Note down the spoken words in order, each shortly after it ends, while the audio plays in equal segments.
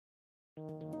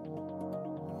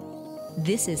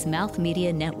This is Mouth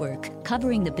Media Network,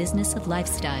 covering the business of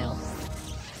lifestyle.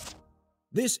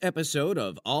 This episode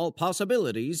of All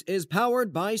Possibilities is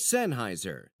powered by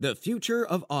Sennheiser, the future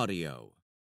of audio.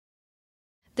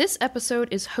 This episode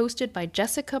is hosted by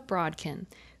Jessica Brodkin,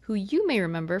 who you may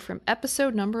remember from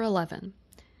episode number 11.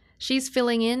 She's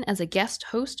filling in as a guest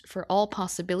host for All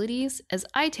Possibilities as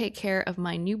I take care of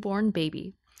my newborn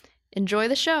baby. Enjoy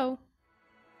the show!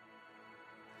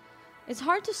 It's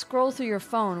hard to scroll through your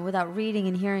phone without reading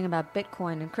and hearing about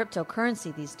Bitcoin and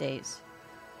cryptocurrency these days.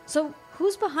 So,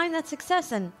 who's behind that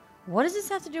success and what does this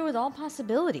have to do with All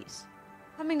Possibilities?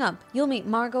 Coming up, you'll meet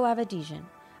Margot Avedijan.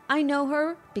 I know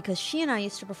her because she and I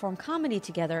used to perform comedy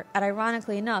together at,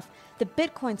 ironically enough, the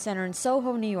Bitcoin Center in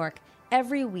Soho, New York,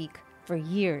 every week for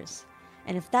years.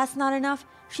 And if that's not enough,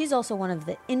 she's also one of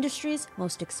the industry's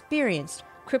most experienced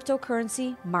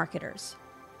cryptocurrency marketers.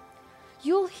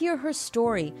 You'll hear her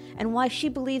story and why she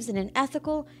believes in an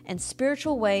ethical and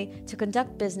spiritual way to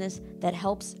conduct business that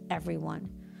helps everyone.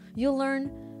 You'll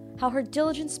learn how her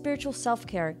diligent spiritual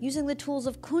self-care using the tools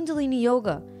of Kundalini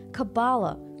Yoga,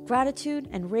 Kabbalah, gratitude,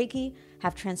 and Reiki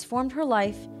have transformed her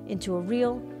life into a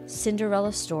real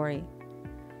Cinderella story.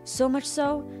 So much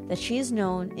so that she is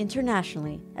known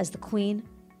internationally as the Queen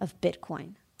of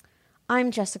Bitcoin.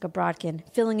 I'm Jessica Brodkin,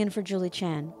 filling in for Julie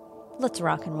Chan. Let's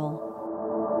rock and roll.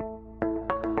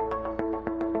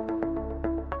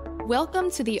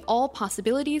 Welcome to the All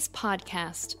Possibilities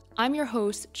podcast. I'm your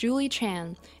host, Julie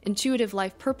Chan, intuitive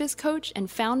life purpose coach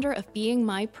and founder of Being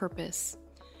My Purpose.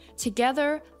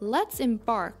 Together, let's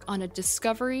embark on a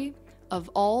discovery of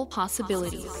all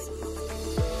possibilities.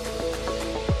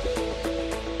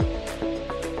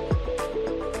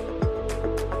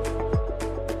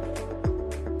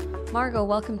 Margot,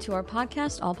 welcome to our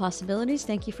podcast, All Possibilities.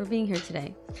 Thank you for being here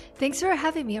today. Thanks for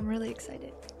having me. I'm really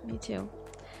excited. Me too.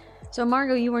 So,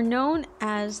 Margot, you are known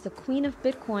as the Queen of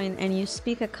Bitcoin and you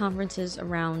speak at conferences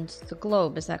around the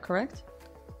globe. Is that correct?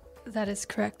 That is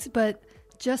correct. But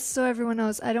just so everyone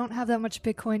knows, I don't have that much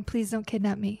Bitcoin. Please don't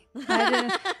kidnap me.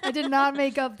 I did not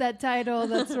make up that title.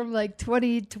 That's from like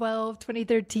 2012,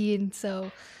 2013. So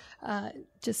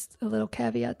just a little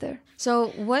caveat there. So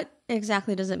what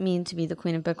exactly does it mean to be the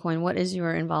Queen of Bitcoin? What is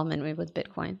your involvement with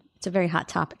Bitcoin? It's a very hot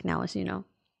topic now, as you know.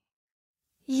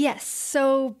 Yes.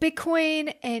 So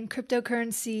Bitcoin and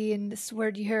cryptocurrency, and this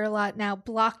word you hear a lot now,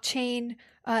 blockchain.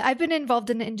 I've been involved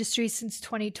in the industry since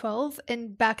 2012.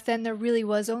 And back then there really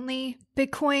was only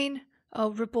Bitcoin.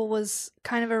 Ripple was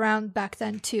kind of around back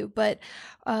then too. But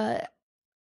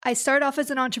I started off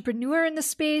as an entrepreneur in the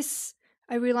space.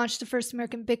 I relaunched the first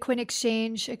American Bitcoin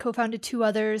exchange. I co-founded two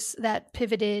others that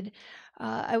pivoted.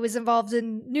 I was involved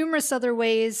in numerous other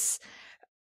ways,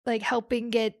 like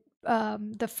helping get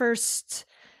the first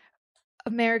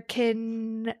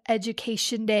American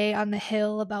Education Day on the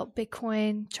Hill about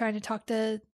Bitcoin, trying to talk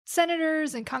to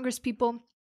senators and congresspeople.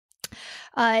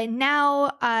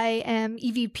 Now I am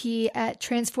EVP at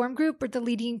Transform Group. We're the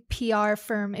leading PR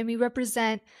firm, and we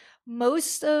represent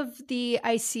most of the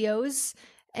ICOs.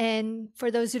 And for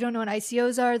those who don't know what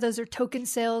ICOs are, those are token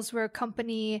sales where a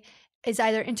company is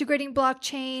either integrating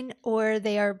blockchain or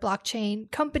they are a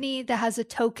blockchain company that has a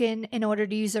token in order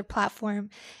to use their platform,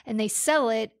 and they sell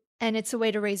it, and it's a way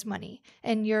to raise money.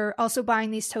 And you're also buying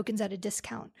these tokens at a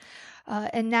discount.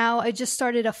 And now I just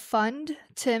started a fund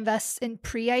to invest in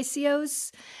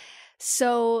pre-ICOs.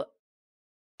 So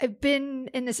I've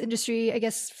been in this industry, I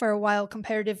guess, for a while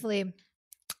comparatively,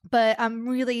 but I'm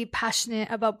really passionate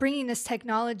about bringing this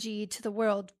technology to the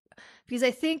world. Because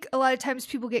I think a lot of times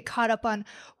people get caught up on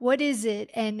what is it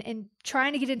and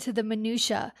trying to get into the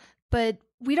minutia, but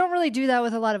we don't really do that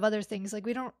with a lot of other things. Like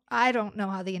I don't know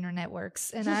how the internet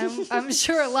works, and I'm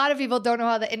sure a lot of people don't know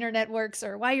how the internet works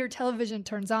or why your television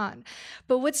turns on.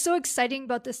 But what's so exciting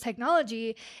about this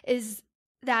technology is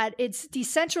that it's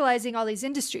decentralizing all these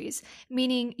industries,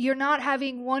 meaning you're not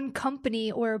having one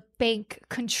company or a bank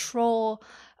control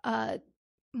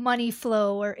money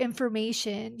flow or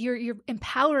information. You're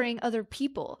empowering other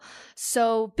people.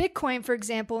 So Bitcoin, for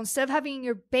example, instead of having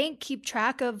your bank keep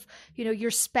track of,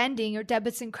 your spending, your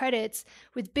debits and credits,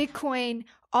 with Bitcoin,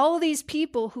 all of these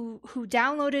people who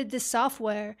downloaded this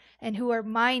software and who are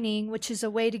mining, which is a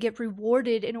way to get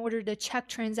rewarded in order to check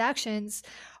transactions,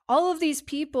 all of these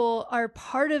people are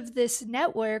part of this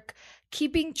network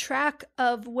keeping track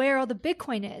of where all the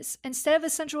Bitcoin is instead of a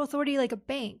central authority like a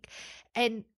bank.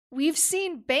 And we've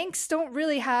seen banks don't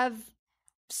really have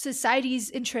society's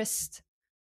interest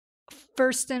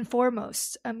first and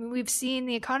foremost. I mean, we've seen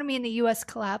the economy in the US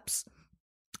collapse.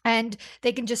 And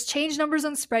they can just change numbers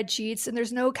on spreadsheets, and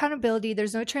there's no accountability,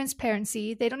 there's no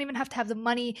transparency. They don't even have to have the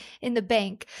money in the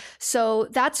bank. So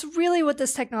that's really what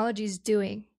this technology is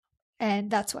doing.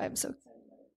 And that's why I'm so excited.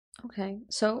 Okay.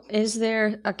 So is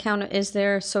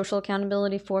there social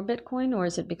accountability for Bitcoin, or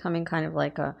is it becoming kind of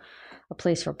like a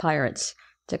place for pirates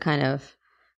to kind of,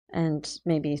 and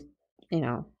maybe,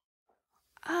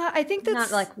 I think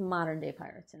that's not like modern day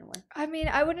pirates in a way. I mean,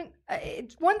 I wouldn't,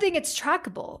 one thing, it's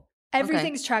trackable.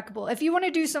 Everything's trackable. If you want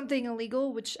to do something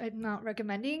illegal, which I'm not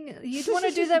recommending, you'd want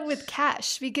to do that with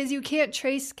cash, because you can't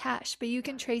trace cash, but you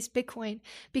can trace Bitcoin,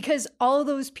 because all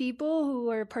those people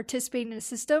who are participating in the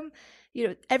system,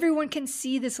 everyone can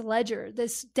see this ledger,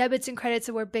 this debits and credits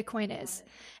of where Bitcoin is.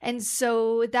 And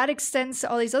so that extends to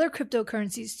all these other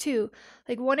cryptocurrencies too.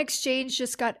 Like one exchange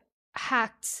just got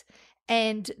hacked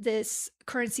and this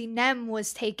currency NEM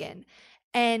was taken.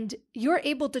 And you're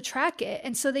able to track it.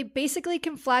 And so they basically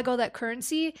can flag all that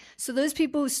currency. So those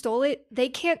people who stole it, they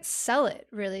can't sell it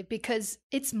really, because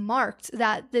it's marked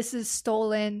that this is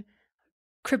stolen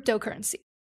cryptocurrency.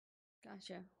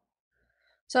 Gotcha.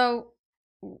 So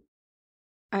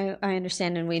I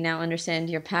understand, and we now understand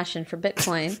your passion for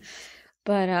Bitcoin.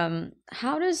 But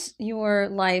how does your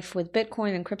life with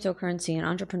Bitcoin and cryptocurrency and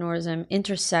entrepreneurism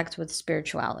intersect with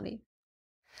spirituality?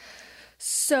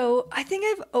 So I think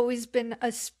I've always been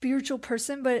a spiritual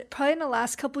person, but probably in the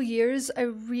last couple years, I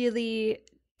really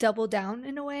doubled down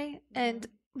in a way. And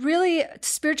really,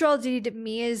 spirituality to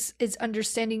me is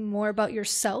understanding more about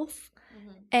yourself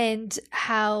and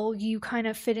how you kind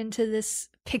of fit into this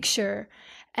picture,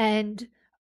 and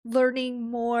learning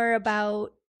more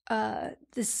about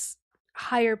this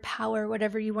higher power,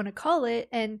 whatever you want to call it,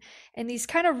 and these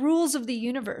kind of rules of the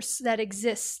universe that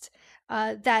exist,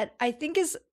 that I think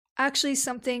is actually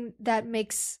something that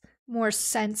makes more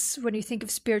sense when you think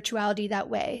of spirituality that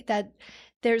way, that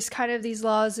there's kind of these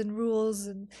laws and rules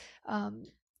and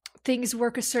things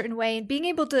work a certain way, and being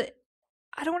able to,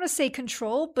 I don't want to say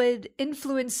control, but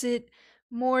influence it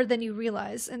more than you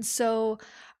realize. And so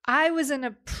I was in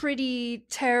a pretty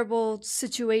terrible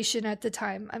situation at the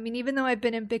time. I mean, even though I've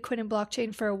been in Bitcoin and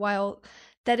blockchain for a while,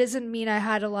 that doesn't mean I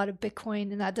had a lot of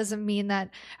Bitcoin, and that doesn't mean that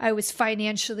I was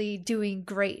financially doing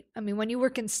great. I mean, when you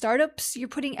work in startups, you're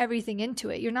putting everything into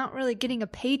it. You're not really getting a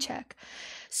paycheck.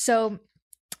 So,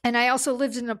 and I also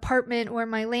lived in an apartment where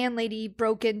my landlady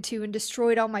broke into and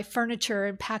destroyed all my furniture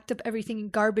and packed up everything in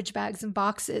garbage bags and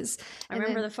boxes. I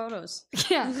remember the photos.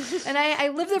 Yeah. And I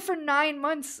lived there for 9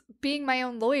 months being my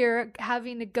own lawyer,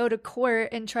 having to go to court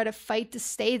and try to fight to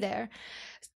stay there,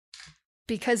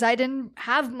 because I didn't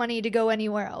have money to go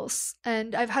anywhere else.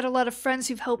 And I've had a lot of friends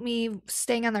who've helped me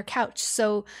staying on their couch.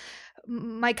 So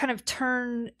my kind of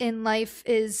turn in life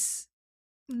is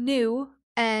new,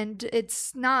 and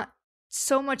it's not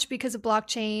so much because of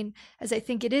blockchain as I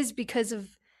think it is because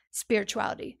of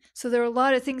spirituality. So there are a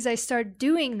lot of things I started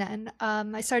doing then.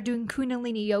 I started doing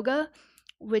Kundalini yoga,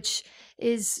 which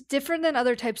is different than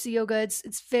other types of yoga.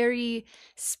 It's very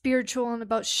spiritual and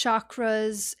about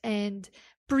chakras and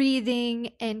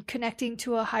breathing and connecting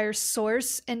to a higher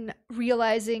source and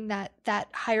realizing that that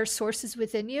higher source is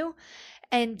within you.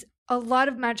 And a lot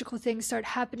of magical things start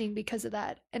happening because of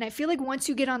that. And I feel like once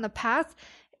you get on the path,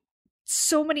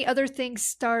 so many other things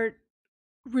start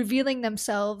revealing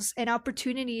themselves and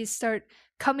opportunities start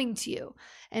coming to you.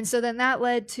 And so then that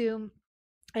led to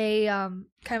a kind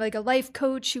of like a life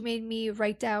coach who made me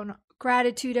write down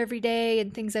gratitude every day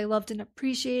and things I loved and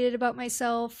appreciated about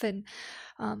myself. And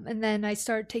then I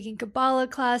started taking Kabbalah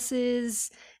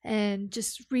classes and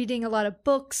just reading a lot of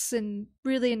books and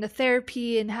really into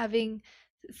therapy and having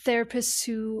therapists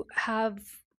who have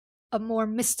a more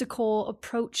mystical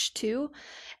approach too.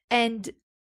 And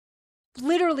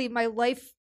literally my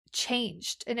life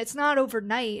changed, and it's not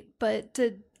overnight, but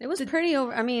it was pretty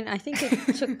over. I mean, I think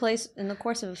it took place in the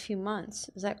course of a few months.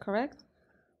 Is that correct?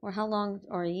 Or how long?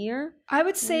 Or a year? I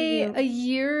would say a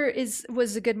year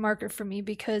was a good marker for me,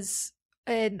 because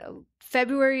in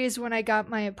February is when I got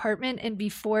my apartment, and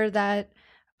before that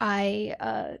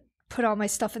I put all my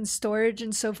stuff in storage.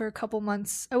 And so for a couple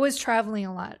months I was traveling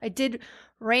a lot. I did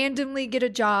randomly get a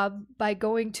job by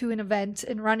going to an event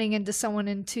and running into someone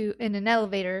in an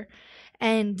elevator,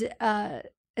 and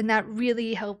that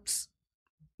really helps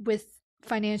with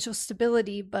financial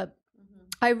stability. But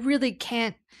I really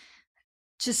can't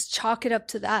just chalk it up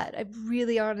to that. I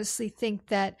really honestly think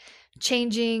that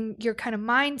changing your kind of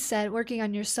mindset, working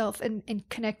on yourself, and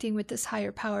connecting with this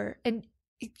higher power. And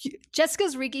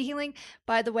Jessica's Reiki healing,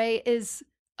 by the way, is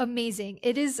amazing.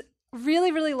 It is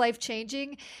really, really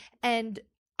life-changing. And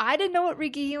I didn't know what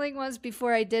Reiki healing was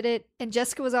before I did it. And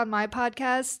Jessica was on my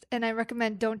podcast, and I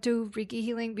recommend don't do Reiki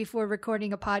healing before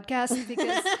recording a podcast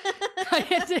because I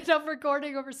ended up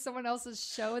recording over someone else's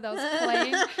show that was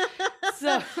playing.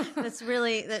 So that's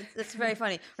very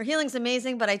funny. Her healing's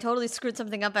amazing, but I totally screwed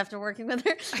something up after working with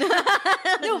her.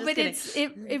 No, but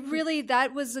it really,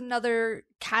 that was another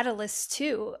catalyst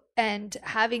too. And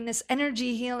having this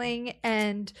energy healing,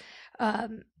 and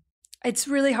it's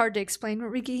really hard to explain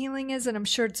what Reiki healing is, and I'm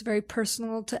sure it's very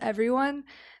personal to everyone,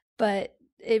 but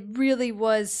it really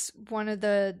was one of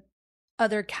the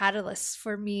other catalysts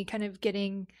for me kind of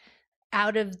getting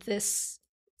out of this,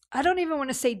 I don't even want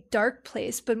to say dark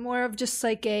place, but more of just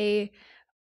like a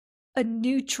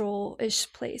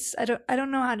neutral-ish place. I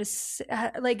don't know how to say,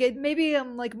 like, it, maybe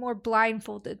I'm like more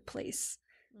blindfolded place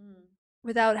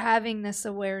without having this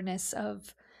awareness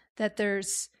of that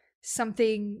there's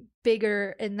something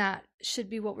bigger, and that should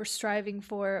be what we're striving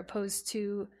for, opposed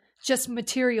to just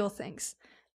material things.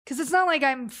 Because it's not like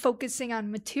I'm focusing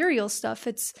on material stuff.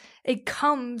 It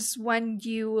comes when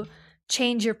you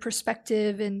change your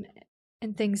perspective and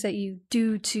things that you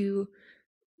do to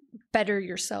better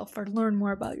yourself or learn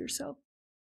more about yourself.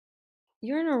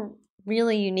 You're in a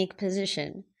really unique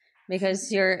position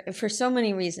because you're, for so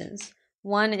many reasons.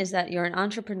 One is that you're an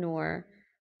entrepreneur,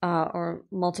 or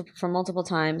multiple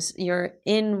times. You're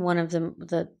in one of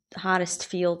the hottest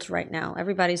fields right now.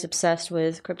 Everybody's obsessed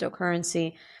with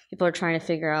cryptocurrency. People are trying to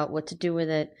figure out what to do with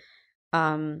it.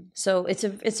 So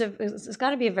it's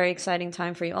got to be a very exciting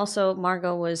time for you. Also,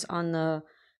 Margot was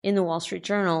in the Wall Street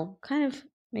Journal, kind of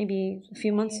maybe a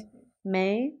few months.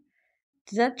 May.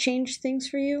 Did that change things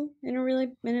for you in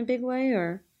a big way,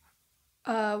 or?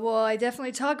 Well, I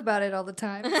definitely talk about it all the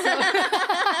time.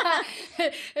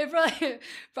 So it probably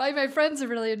my friends are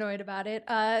really annoyed about it.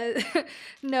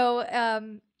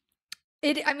 No,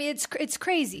 it's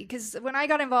crazy because when I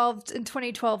got involved in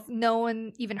 2012, no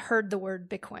one even heard the word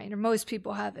Bitcoin, or most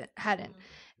people hadn't.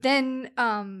 Then,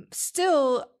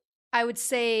 still, I would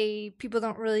say people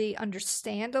don't really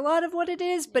understand a lot of what it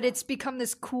is, but it's become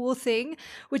this cool thing,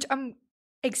 which I'm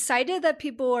excited that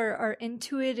people are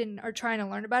into it and are trying to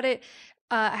learn about it.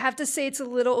 I have to say it's a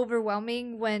little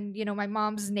overwhelming when, my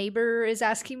mom's neighbor is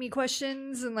asking me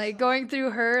questions and like going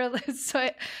through her. So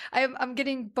I'm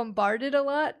getting bombarded a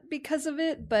lot because of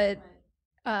it, but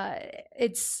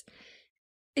it's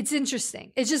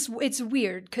interesting. It's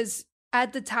weird because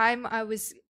at the time I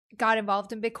got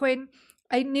involved in Bitcoin,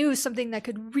 I knew something that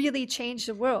could really change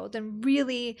the world and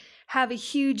really have a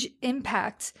huge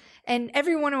impact. And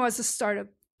everyone who has a startup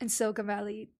in Silicon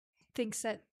Valley thinks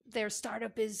that their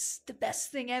startup is the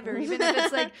best thing ever, even if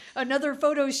it's like another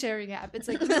photo sharing app. It's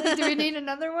like, really, do we need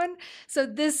another one? So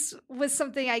this was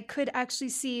something I could actually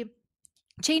see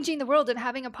changing the world and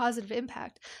having a positive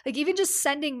impact. Like even just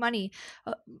sending money.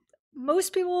 A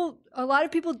lot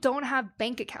of people don't have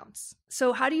bank accounts.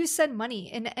 So how do you send money?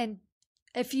 And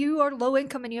if you are low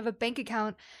income and you have a bank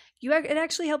account, it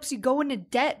actually helps you go into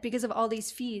debt because of all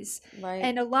these fees. Right.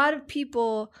 And a lot of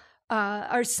people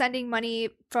are sending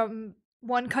money from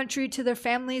one country to their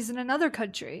families in another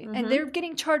country, and they're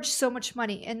getting charged so much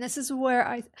money. And this is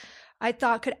where I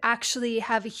thought could actually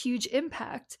have a huge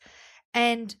impact.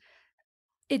 And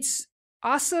it's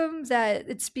awesome that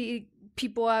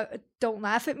people don't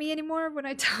laugh at me anymore when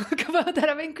I talk about that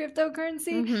I'm in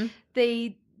cryptocurrency.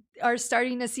 They are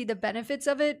starting to see the benefits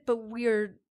of it, but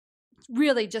we're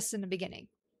really just in the beginning.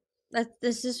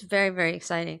 This is very, very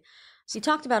exciting. So you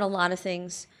talked about a lot of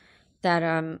things that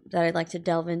I'd like to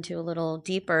delve into a little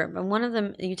deeper. And one of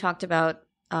them you talked about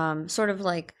sort of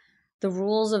like the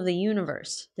rules of the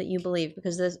universe that you believe,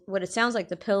 because what it sounds like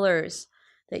the pillars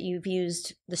that you've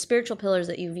used, the spiritual pillars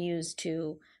that you've used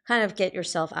to kind of get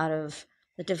yourself out of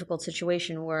the difficult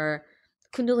situation were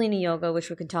Kundalini Yoga,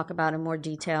 which we can talk about in more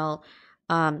detail,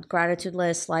 gratitude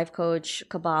list, life coach,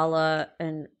 Kabbalah,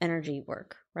 and energy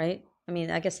work, right? I mean,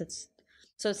 I guess it's,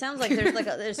 so it sounds like there's like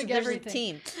there's a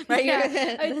team, right?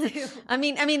 Yeah, I do. I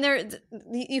mean, there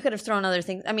you could have thrown other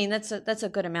things. I mean, that's a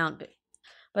good amount,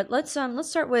 but let's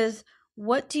start with,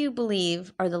 what do you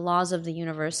believe are the laws of the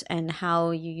universe and how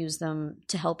you use them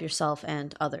to help yourself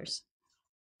and others?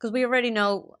 Because we already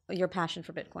know your passion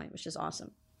for Bitcoin, which is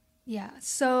awesome. Yeah.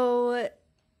 So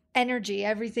energy,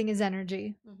 everything is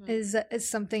energy, is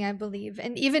something I believe,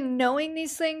 and even knowing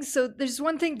these things. So there's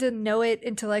one thing to know it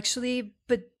intellectually,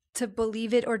 but to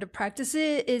believe it or to practice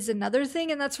it is another thing,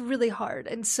 and that's really hard.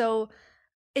 And so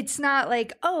it's not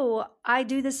like, oh, I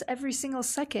do this every single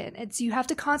second. It's, you have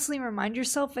to constantly remind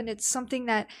yourself, and it's something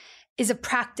that is a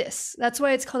practice. That's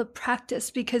why it's called a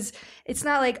practice, because it's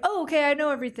not like, oh, okay, I know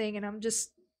everything and I'm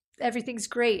just everything's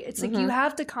great. It's like you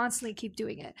have to constantly keep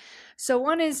doing it. So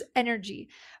one is energy.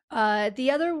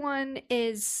 The other one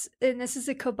is, and this is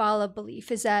a Kabbalah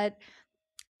belief, is that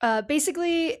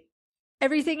basically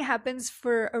everything happens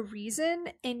for a reason,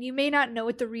 and you may not know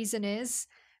what the reason is,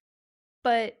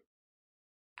 but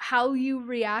how you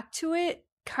react to it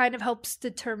kind of helps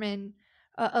determine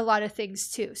a lot of things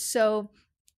too. So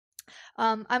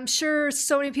I'm sure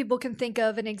so many people can think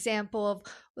of an example of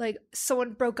like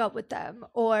someone broke up with them,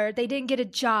 or they didn't get a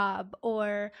job,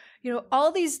 or, you know,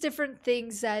 all these different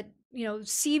things that, you know,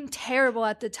 seem terrible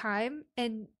at the time.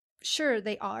 And sure,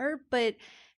 they are, but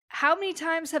how many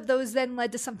times have those then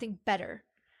led to something better?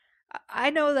 I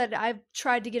know that I've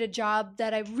tried to get a job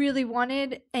that I really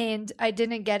wanted and I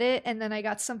didn't get it. And then I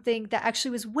got something that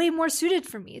actually was way more suited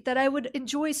for me, that I would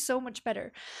enjoy so much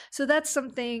better. So that's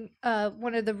something,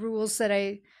 one of the rules that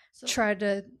I try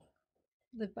to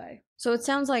live by. So it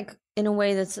sounds like, in a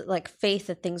way, that's like faith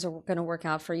that things are going to work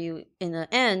out for you in the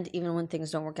end, even when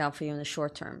things don't work out for you in the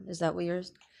short term. Is that what you're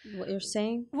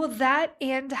saying? Well, that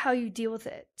and how you deal with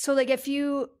it. So like if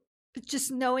you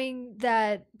just knowing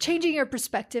that, changing your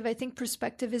perspective, I think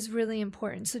perspective is really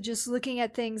important. So just looking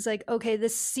at things like, okay,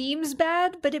 this seems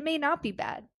bad, but it may not be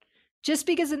bad. Just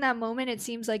because in that moment it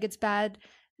seems like it's bad,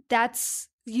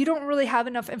 you don't really have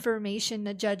enough information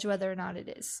to judge whether or not it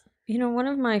is. You know, one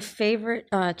of my favorite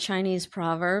Chinese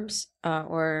proverbs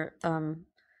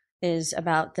is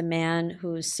about the man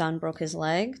whose son broke his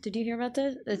leg. Did you hear about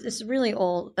this? It's really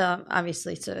old.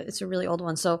 Obviously, it's a really old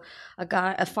one. So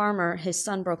a farmer, his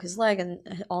son broke his leg,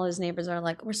 and all his neighbors are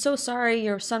like, "We're so sorry,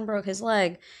 your son broke his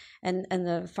leg." And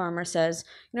the farmer says,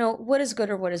 "You know, what is good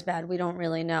or what is bad? We don't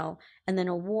really know." And then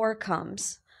a war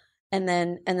comes, and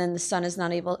then the son is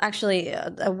not able. Actually,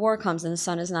 a war comes, and the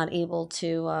son is not able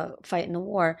to fight in the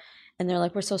war. And they're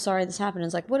like, "We're so sorry this happened." And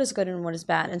it's like, what is good and what is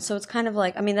bad? And so it's kind of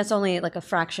like, I mean, that's only like a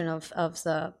fraction of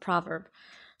the proverb.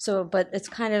 So, but it's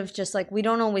kind of just like, we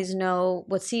don't always know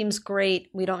what seems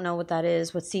great. We don't know what that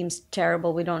is. What seems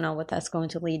terrible, we don't know what that's going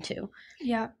to lead to.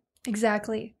 Yeah,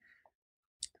 exactly.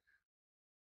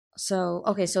 So,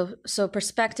 okay. So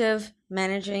perspective,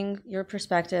 managing your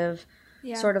perspective,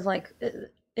 sort of like,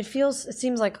 it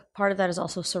seems like part of that is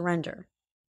also surrender.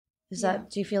 Do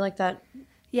you feel like that?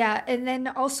 Yeah, and then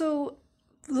also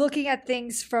looking at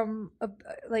things from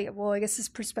I guess this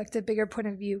perspective, bigger point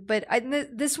of view. But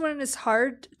this one is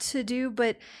hard to do.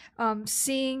 But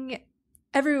seeing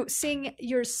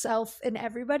yourself in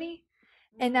everybody,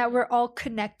 and that we're all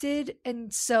connected,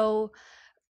 and so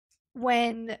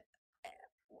when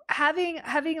having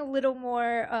a little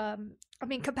more,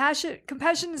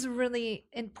 compassion is really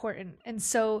important, and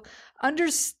so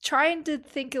trying to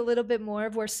think a little bit more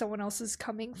of where someone else is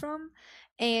coming from.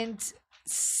 And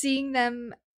seeing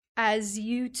them as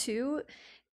you too.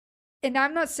 And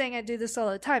I'm not saying I do this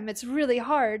all the time. It's really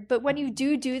hard. But when you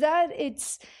do that,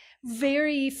 it's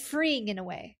very freeing in a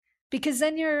way. Because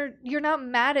then you're not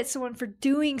mad at someone for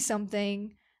doing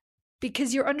something,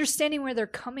 because you're understanding where they're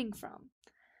coming from.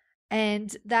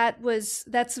 And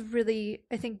that's a really,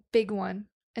 I think, big one.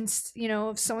 And, you know,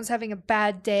 if someone's having a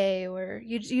bad day, or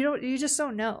you just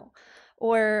don't know.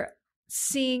 Or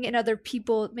seeing in other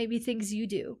people maybe things you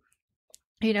do,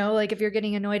 you know, like if you're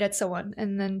getting annoyed at someone,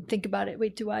 and then think about it,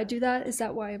 wait, do I do that? Is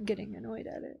that why I'm getting annoyed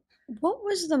at it? What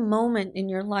was the moment in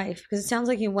your life, because it sounds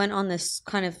like you went on this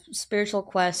kind of spiritual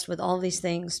quest with all these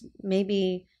things,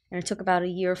 maybe, and it took about a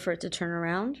year for it to turn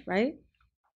around, right?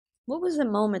 What was the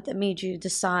moment that made you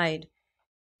decide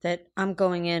that I'm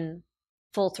going in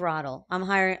full throttle? I'm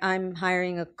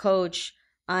hiring a coach.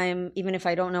 Even if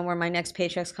I don't know where my next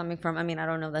paycheck's coming from, I mean, I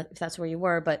don't know if that's where you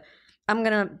were, but I'm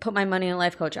going to put my money in a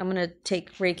life coach. I'm going to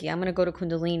take Reiki. I'm going to go to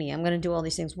Kundalini. I'm going to do all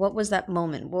these things. What was that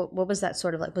moment? What was that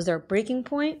sort of like? Was there a breaking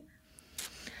point?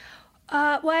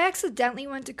 Well, I accidentally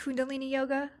went to Kundalini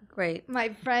yoga. Great. My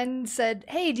friend said,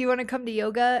 "Hey, do you want to come to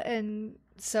yoga?" And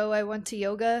so I went to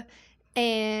yoga,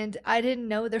 and I didn't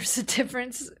know there was a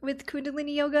difference with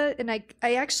Kundalini yoga. And I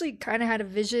actually kind of had a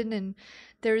vision, and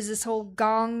there was this whole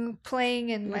gong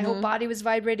playing, and my whole body was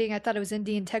vibrating. I thought it was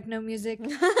Indian techno music.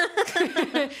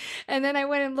 And then I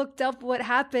went and looked up what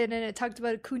happened, and it talked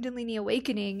about a Kundalini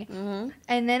awakening.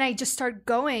 And then I just started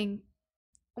going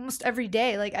almost every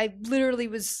day. Like, I literally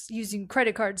was using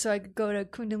credit cards so I could go to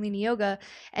Kundalini yoga.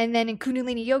 And then in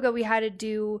Kundalini yoga, we had to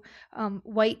do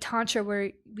white tantra,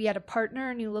 where we had a partner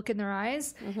and you look in their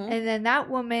eyes. And then that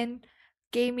woman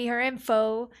gave me her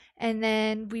info, and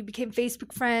then we became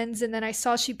Facebook friends. And then I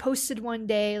saw she posted one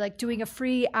day, like, doing a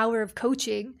free hour of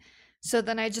coaching. So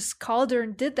then I just called her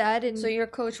and did that. And so your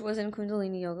coach was in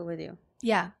Kundalini yoga with you?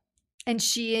 Yeah. And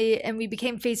we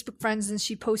became Facebook friends, and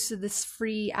she posted this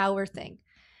free hour thing.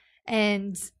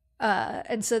 And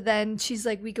And so then she's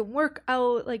like, we can work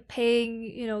out like paying,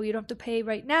 you don't have to pay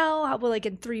right now. How about like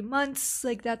in 3 months?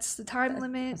 Like that's the time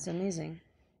limit. That's amazing.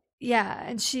 Yeah.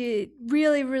 And she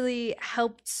really, really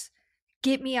helped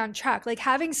get me on track. Like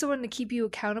having someone to keep you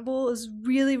accountable is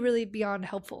really, really beyond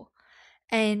helpful.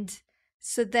 And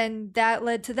so then that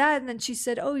led to that. And then she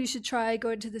said, oh, you should try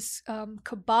going to this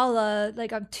Kabbalah,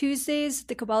 like on Tuesdays,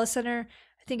 the Kabbalah Center.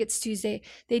 I think it's Tuesday.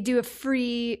 They do a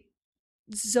free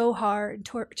Zohar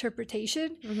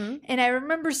interpretation. Mm-hmm. And I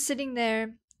remember sitting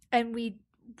there and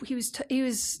he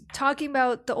was talking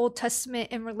about the Old Testament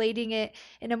and relating it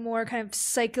in a more kind of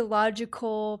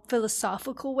psychological,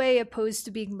 philosophical way opposed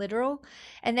to being literal.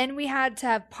 And then we had to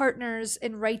have partners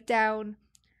and write down,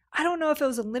 I don't know if it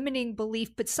was a limiting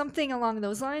belief, but something along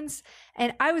those lines.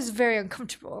 And I was very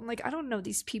uncomfortable. I'm like, I don't know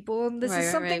these people. And this is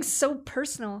something so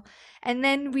personal. And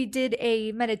then we did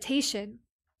a meditation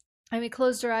and we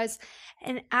closed our eyes.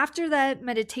 And after that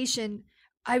meditation,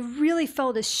 I really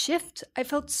felt a shift. I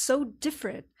felt so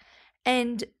different.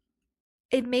 And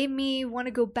it made me want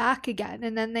to go back again.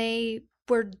 And then they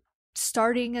were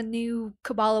starting a new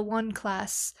Kabbalah 1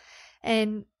 class.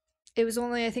 And it was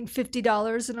only, I think,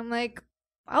 $50. And I'm like,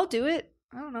 I'll do it.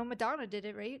 I don't know. Madonna did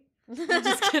it, right? I'm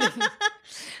just kidding.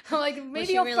 I'm like,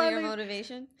 maybe I'll find your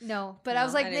motivation. No, but I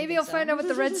was like, maybe I'll find out what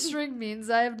the red string means.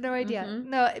 I have no idea. Mm-hmm.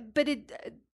 No, but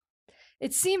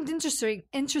it seemed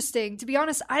interesting. To be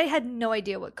honest, I had no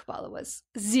idea what Kabbalah was.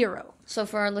 Zero. So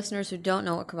for our listeners who don't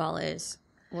know what Kabbalah is,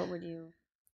 what would you?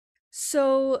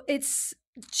 So it's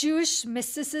Jewish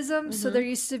mysticism. Mm-hmm. So there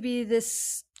used to be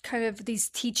this kind of these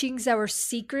teachings that were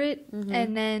secret. Mm-hmm.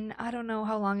 And then I don't know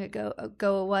how long ago it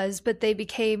was, but they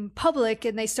became public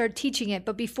and they started teaching it.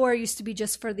 But before it used to be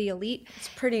just for the elite. It's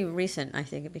pretty recent, I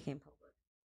think it became public.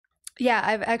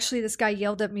 Yeah, this guy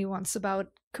yelled at me once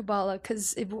about Kabbalah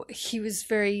because he was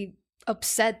very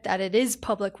upset that it is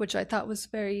public, which I thought was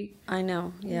very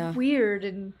weird.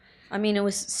 And I mean, it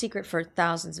was secret for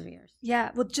thousands of years.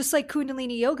 Yeah, well, just like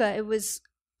Kundalini Yoga, it was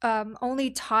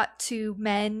only taught to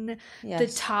men, the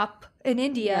top in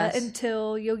India,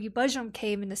 until Yogi Bhajan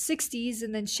came in the 60s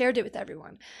and then shared it with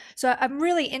everyone. So I'm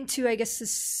really into, I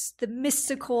guess, the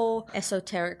mystical,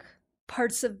 esoteric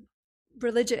parts of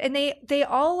religion, and they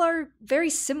all are very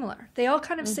similar. They all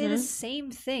kind of say the same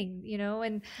thing,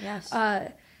 and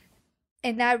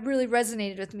and that really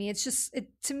resonated with me. It's just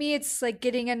to me it's like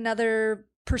getting another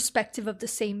perspective of the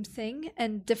same thing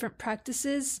and different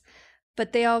practices,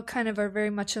 but they all kind of are very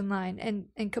much in line.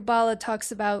 And Kabbalah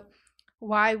talks about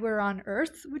why we're on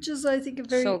Earth, which is, I think, a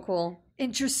very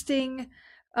interesting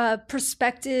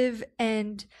perspective,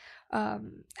 and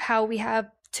how we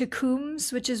have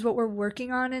tikkums, which is what we're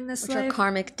working on in this life. Which are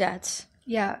karmic debts.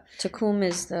 Yeah. Tikkum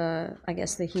is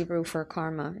the Hebrew for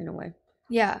karma in a way.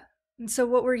 Yeah. And so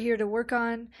what we're here to work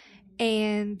on,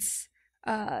 and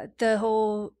the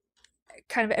whole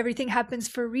kind of everything happens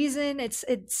for a reason. It's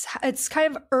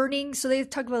kind of earning. So they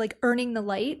talk about like earning the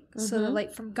light. Mm-hmm. So the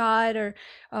light from God, or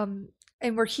and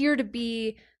we're here to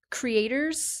be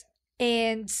creators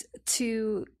and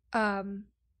to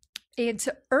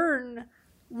earn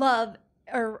love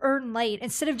or earn light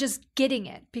instead of just getting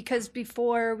it, because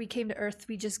before we came to Earth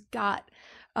we just got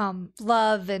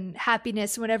love and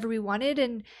happiness whenever we wanted,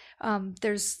 and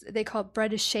they call it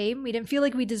bread of shame. We didn't feel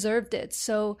like we deserved it,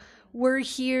 so we're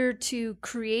here to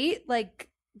create like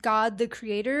God the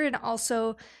creator, and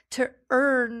also to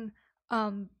earn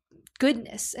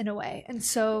goodness in a way. And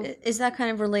so is that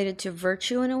kind of related to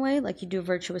virtue in a way? Like you do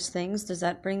virtuous things, does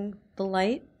that bring the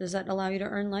light? Does that allow you to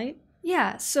earn light?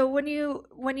 Yeah. So when you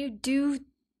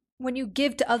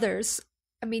give to others,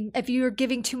 I mean, if you're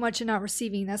giving too much and not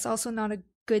receiving, that's also not a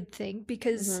good thing,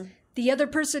 because the other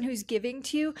person who's giving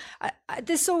to you,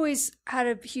 this always had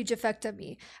a huge effect on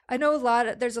me. I know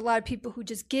there's a lot of people who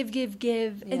just give,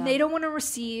 and they don't want to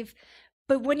receive.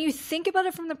 But when you think about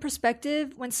it from the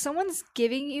perspective, when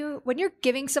you're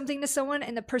giving something to someone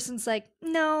and the person's like,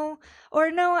 no,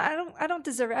 or no, I don't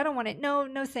deserve it, I don't want it, no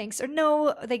thanks, or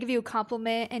no, they give you a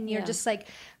compliment and you're just like,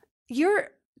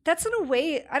 that's in a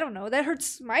way, I don't know, that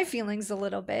hurts my feelings a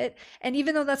little bit. And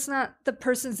even though that's not the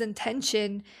person's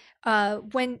intention,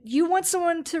 when you want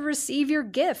someone to receive your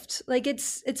gift, like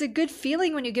it's a good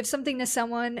feeling when you give something to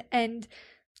someone and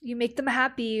you make them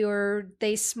happy, or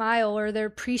they smile, or they're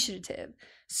appreciative.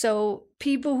 So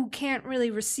people who can't really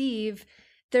receive,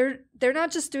 they're not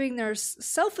just doing their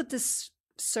self with this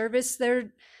service,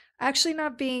 they're actually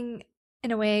not being,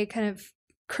 in a way, kind of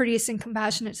courteous and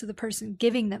compassionate to the person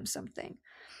giving them something.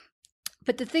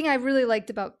 But the thing I really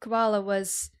liked about Kabbalah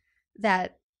was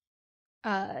that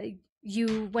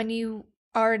when you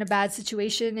are in a bad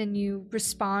situation and you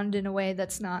respond in a way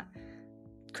that's not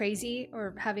crazy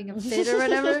or having a fit or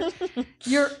whatever,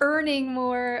 you're earning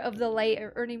more of the light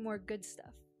or earning more good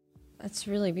stuff. That's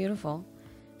really beautiful.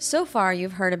 So far,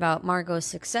 you've heard about Margot's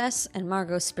success and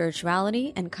Margot's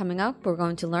spirituality, and coming up, we're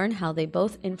going to learn how they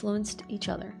both influenced each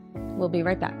other. We'll be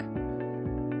right back.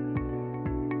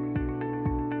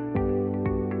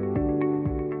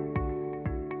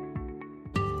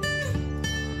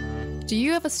 Do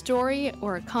you have a story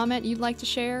or a comment you'd like to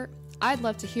share? I'd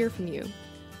love to hear from you.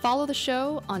 Follow the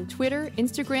show on Twitter,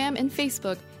 Instagram, and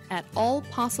Facebook at All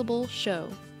Possible Show.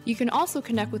 You can also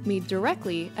connect with me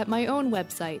directly at my own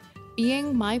website,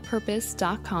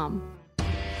 beingmypurpose.com.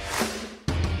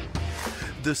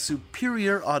 The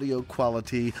superior audio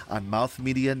quality on Mouth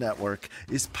Media Network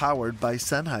is powered by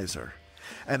Sennheiser.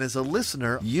 And as a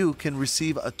listener, you can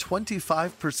receive a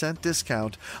 25%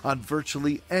 discount on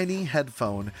virtually any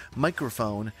headphone,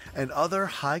 microphone, and other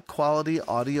high-quality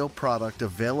audio product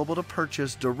available to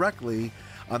purchase directly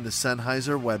on the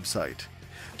Sennheiser website.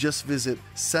 Just visit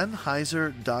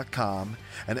Sennheiser.com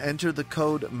and enter the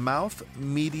code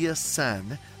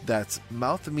MouthMediaSenn, that's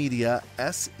MouthMedia,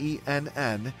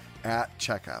 SENN, at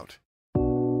checkout.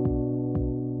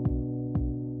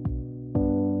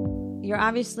 You're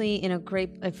obviously in a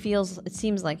great, it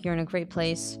seems like you're in a great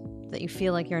place, that you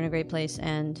feel like you're in a great place.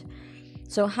 And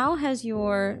so how has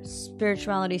your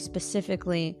spirituality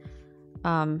specifically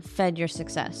fed your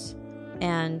success?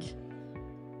 And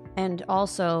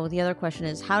also the other question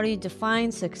is, how do you define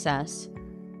success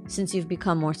since you've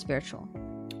become more spiritual?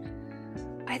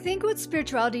 I think what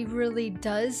spirituality really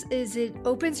does is it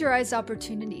opens your eyes to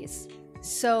opportunities.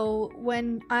 So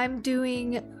when I'm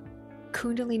doing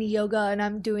Kundalini yoga and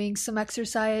I'm doing some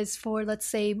exercise for, let's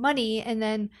say, money, and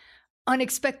then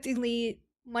unexpectedly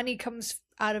money comes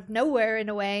out of nowhere in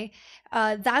a way,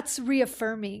 that's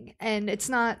reaffirming. And it's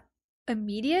not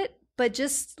immediate, but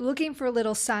just looking for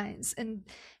little signs. And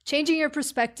changing your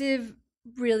perspective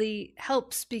really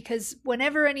helps, because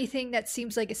whenever anything that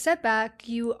seems like a setback,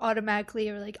 you automatically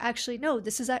are like, actually, no,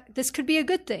 this could be a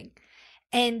good thing.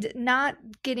 And not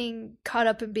getting caught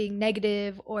up in being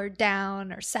negative or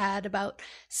down or sad about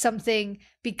something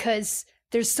because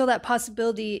there's still that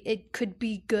possibility it could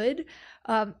be good.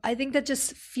 I think that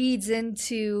just feeds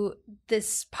into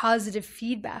this positive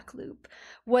feedback loop.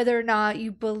 Whether or not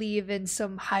you believe in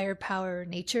some higher power or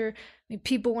nature, I mean,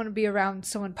 people want to be around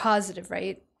someone positive,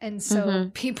 right? And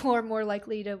so people are more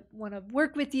likely to want to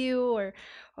work with you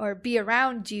or be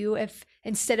around you if,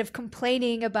 instead of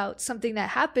complaining about something that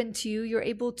happened to you, you're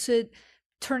able to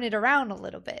turn it around a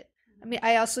little bit. I mean,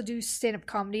 I also do stand-up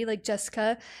comedy like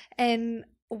Jessica, and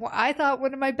I thought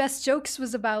one of my best jokes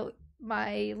was about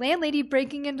my landlady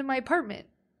breaking into my apartment.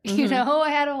 You know,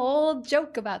 I had a whole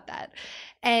joke about that.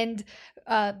 And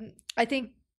I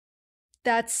think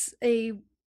that's a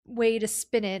way to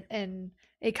spin it, and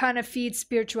it kind of feeds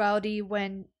spirituality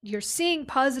when you're seeing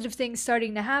positive things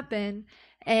starting to happen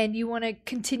and you want to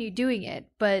continue doing it.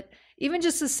 But even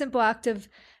just a simple act of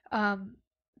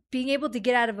being able to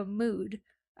get out of a mood,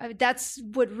 I mean, that's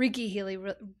what Reiki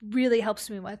healing really helps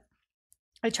me with.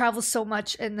 I travel so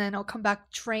much, and then I'll come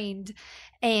back trained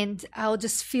and I'll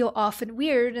just feel off and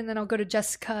weird, and then I'll go to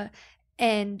Jessica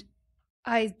and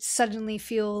I suddenly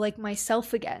feel like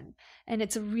myself again. And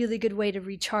it's a really good way to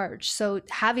recharge. So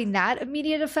having that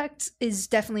immediate effect is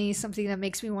definitely something that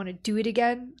makes me want to do it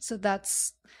again. So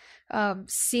that's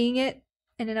seeing it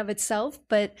in and of itself.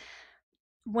 But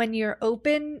when you're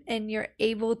open and you're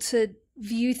able to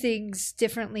view things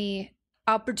differently,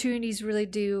 opportunities really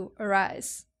do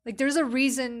arise. Like, there's a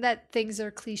reason that things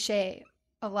are cliche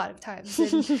a lot of times.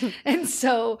 And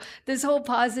so this whole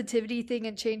positivity thing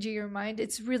and changing your mind,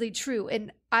 it's really true.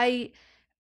 And I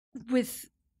was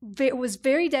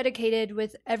very dedicated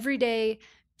with every day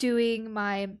doing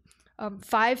my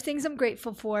 5 things I'm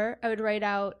grateful for. I would write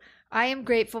out, I am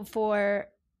grateful for,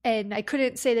 and I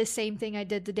couldn't say the same thing I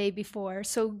did the day before.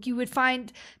 So you would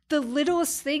find the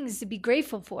littlest things to be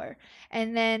grateful for.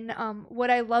 And then what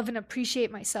I love and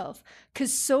appreciate myself,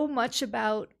 because so much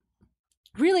about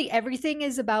really everything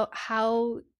is about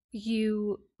how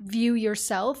you view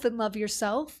yourself and love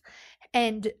yourself.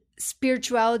 And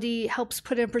spirituality helps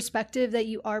put in perspective that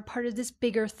you are part of this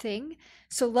bigger thing.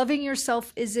 So loving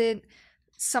yourself isn't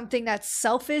something that's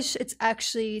selfish. It's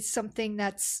actually something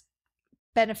that's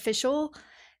beneficial,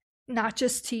 not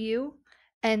just to you.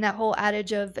 And that whole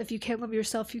adage of, if you can't love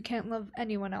yourself, you can't love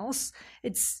anyone else.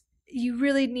 You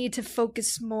really need to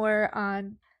focus more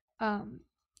on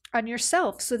on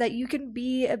yourself so that you can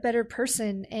be a better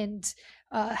person and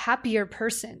a happier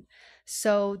person.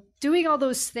 So doing all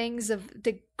those things of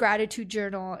the gratitude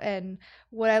journal and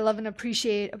what I love and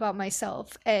appreciate about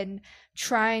myself and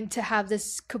trying to have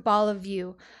this Kabbalah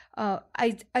view,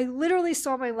 I literally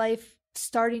saw my life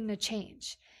starting to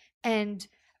change. And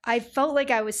I felt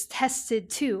like I was tested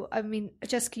too. I mean,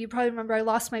 Jessica, you probably remember I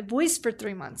lost my voice for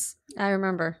 3 months. I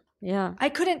remember. Yeah. I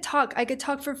couldn't talk. I could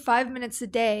talk for 5 minutes a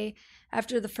day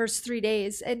after the first 3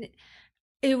 days. And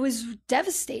it was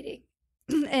devastating.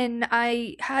 And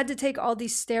I had to take all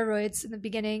these steroids in the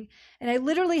beginning. And I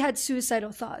literally had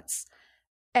suicidal thoughts.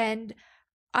 And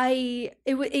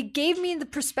it gave me the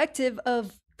perspective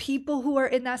of people who are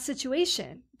in that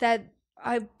situation that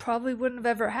I probably wouldn't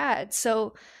have ever had.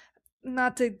 So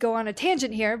not to go on a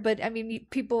tangent here, but I mean,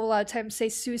 people a lot of times say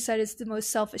suicide is the most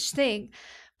selfish thing.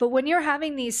 But when you're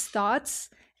having these thoughts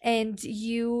and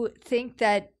you think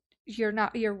that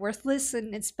you're worthless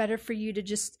and it's better for you to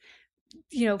just,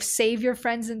 save your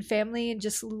friends and family and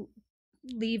just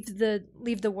leave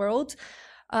the world,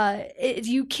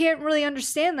 you can't really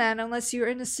understand that unless you're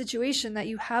in a situation that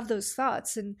you have those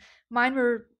thoughts. And mine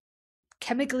were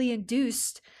chemically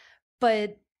induced,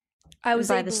 but I was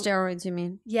by the steroids, you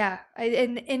mean? Yeah,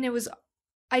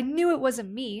 I knew it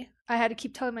wasn't me. I had to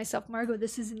keep telling myself, Margot,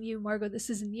 this isn't you. Margot, this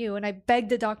isn't you. And I begged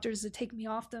the doctors to take me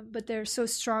off them, but they're so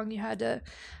strong. You had to,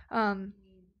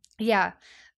 yeah.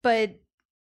 But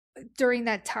during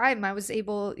that time, I was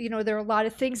able, there were a lot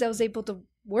of things I was able to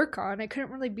work on. I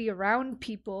couldn't really be around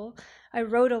people. I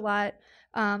wrote a lot.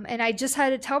 And I just had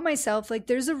to tell myself, like,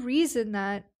 there's a reason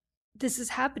that this is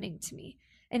happening to me.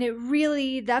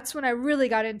 And that's when I really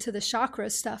got into the chakra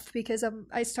stuff, because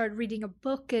I started reading a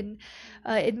book and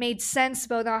it made sense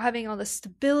about not having all the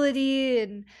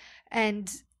stability. And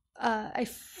I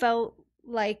felt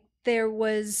like there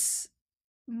was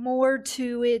more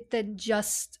to it than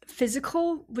just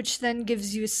physical, which then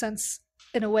gives you a sense,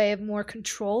 in a way, of more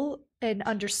control and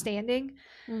understanding.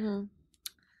 Mm-hmm.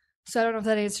 So I don't know if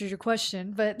that answers your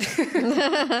question, but...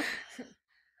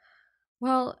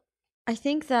 Well, I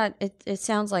think that it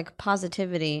sounds like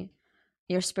positivity,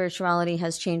 your spirituality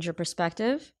has changed your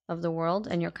perspective of the world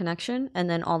and your connection, and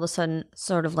then all of a sudden,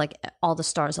 sort of like all the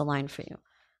stars align for you.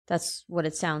 That's what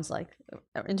it sounds like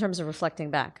in terms of reflecting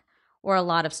back, or a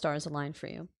lot of stars align for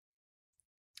you.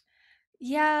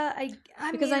 Yeah,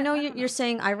 because I know you're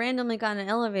saying I randomly got in an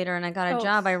elevator and I got a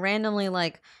job. I randomly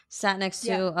sat next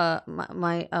to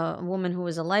my woman who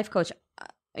was a life coach.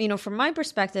 From my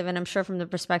perspective, and I'm sure from the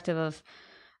perspective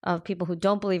of people who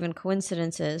don't believe in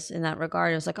coincidences in that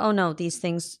regard, it was like, oh no, these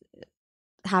things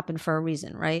happen for a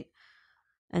reason, right?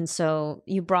 And so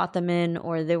you brought them in,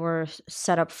 or they were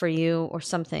set up for you, or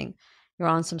something. You're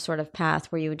on some sort of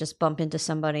path where you would just bump into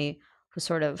somebody who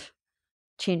sort of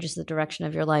changes the direction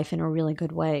of your life in a really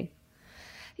good way.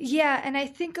 Yeah, and I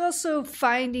think also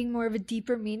finding more of a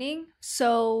deeper meaning.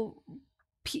 So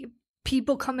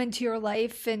people come into your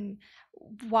life, and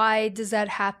why does that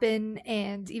happen?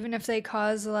 And even if they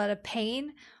cause a lot of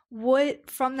pain,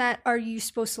 what from that are you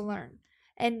supposed to learn?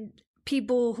 And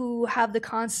people who have the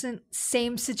constant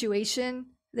same situation,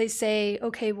 they say,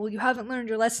 okay, well, you haven't learned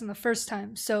your lesson the first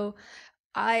time. So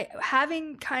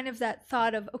having kind of that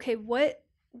thought of, okay,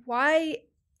 why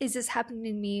is this happening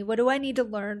to me? What do I need to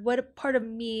learn? What part of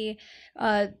me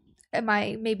am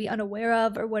I maybe unaware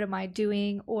of, or what am I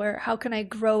doing, or how can I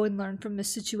grow and learn from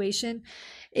this situation?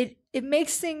 It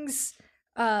makes things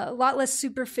a lot less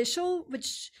superficial,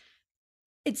 which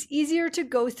it's easier to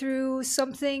go through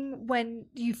something when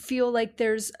you feel like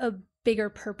there's a bigger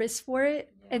purpose for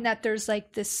it, and that there's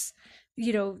like this,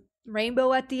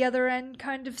 rainbow at the other end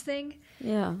kind of thing.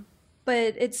 Yeah.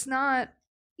 But it's not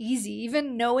easy.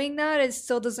 Even knowing that, it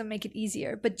still doesn't make it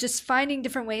easier. But just finding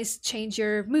different ways to change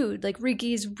your mood. Like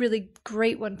Reiki is a really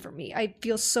great one for me. I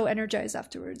feel so energized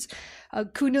afterwards.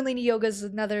 Kundalini yoga is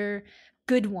another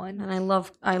good one. And I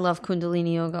love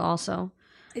Kundalini yoga also.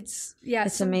 It's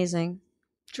amazing.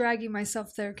 Dragging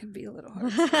myself there can be a little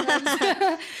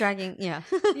hard. Dragging, yeah.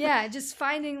 Yeah, just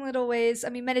finding little ways. I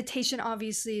mean, meditation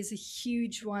obviously is a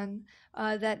huge one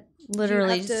that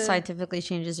literally scientifically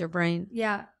changes your brain.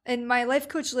 Yeah. And my life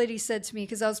coach lady said to me,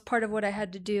 because that was part of what I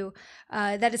had to do,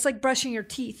 that it's like brushing your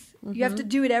teeth. Mm-hmm. You have to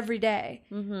do it every day.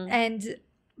 Mm-hmm. And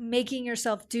making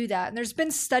yourself do that. And there's been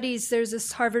studies. There's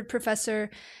this Harvard professor.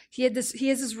 He has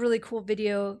this really cool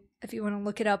video, if you want to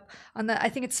look it up, on I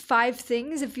think it's 5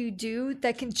 things if you do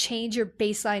that can change your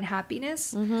baseline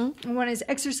happiness. Mm-hmm. And one is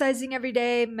exercising every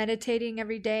day, meditating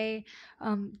every day,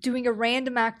 doing a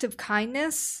random act of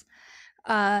kindness.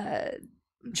 I'm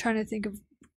trying to think of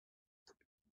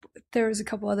there was a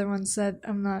couple other ones that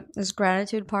I'm not. Is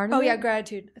gratitude part of Oh it? yeah,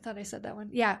 gratitude. I thought I said that one.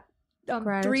 Yeah. 3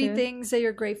 Gratitude. things that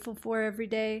you're grateful for every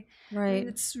day. Right.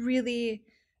 It's really.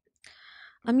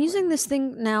 I'm using this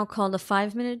thing now called a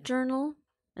 5-minute journal,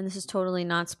 and this is totally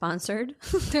not sponsored.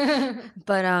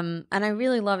 But and I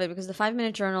really love it because the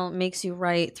 5-minute journal makes you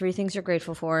write 3 things you're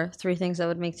grateful for, 3 things that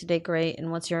would make today great,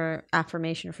 and what's your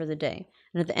affirmation for the day.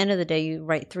 And at the end of the day, you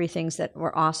write 3 things that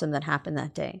were awesome that happened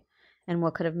that day, and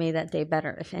what could have made that day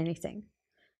better, if anything.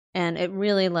 And it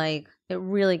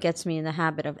really gets me in the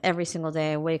habit of every single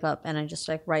day I wake up and I just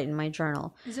like write in my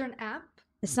journal. Is there an app?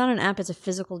 It's not an app; it's a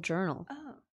physical journal. Oh.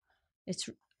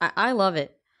 I love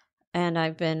it, and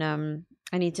I've been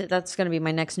I need to. That's going to be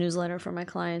my next newsletter for my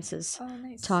clients. Is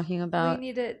Nice. talking about. You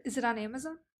need it. Is it on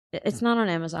Amazon? It's not on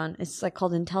Amazon. It's like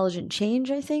called Intelligent Change,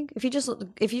 I think. If you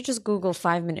just Google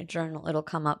 5-minute journal, it'll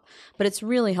come up. But it's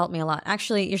really helped me a lot.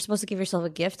 Actually, you're supposed to give yourself a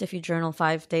gift if you journal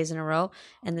 5 days in a row.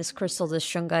 And this crystal, this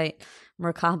shungite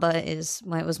Merkaba,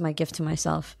 was my gift to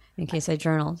myself in case I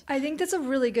journaled. I think that's a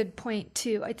really good point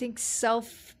too. I think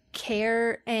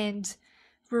self-care and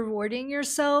rewarding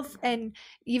yourself, and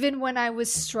even when I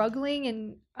was struggling,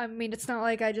 and I mean, it's not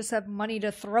like I just have money to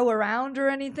throw around or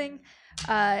anything.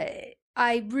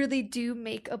 I really do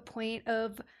make a point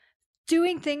of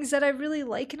doing things that I really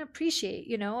like and appreciate.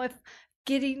 You know, if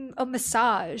getting a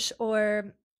massage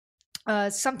or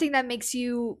something that makes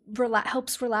you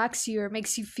helps relax you or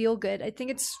makes you feel good. I think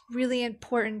it's really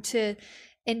important to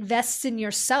invest in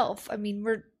yourself. I mean,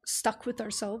 we're stuck with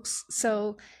ourselves,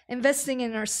 so investing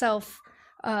in ourselves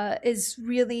is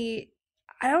really,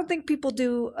 I don't think people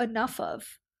do enough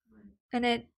of, and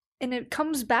it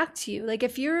comes back to you. Like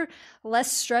if you're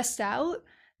less stressed out,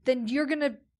 then you're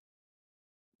gonna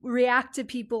react to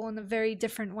people in a very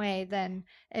different way than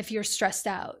if you're stressed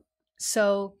out.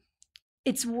 So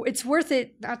it's worth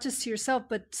it, not just to yourself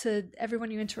but to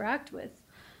everyone you interact with.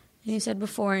 And you said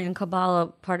before in Kabbalah,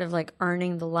 part of like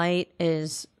earning the light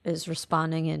is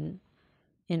responding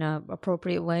in a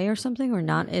appropriate way or something, or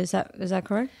not. Is that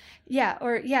correct?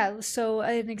 Yeah. So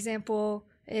an example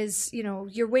is, you know,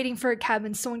 you're waiting for a cab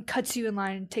and someone cuts you in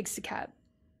line and takes the cab.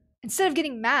 Instead of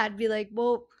getting mad, be like,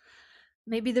 well,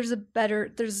 maybe there's a better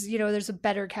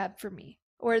cab for me,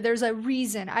 or there's a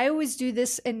reason. I always do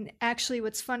this. And actually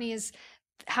what's funny is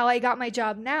how I got my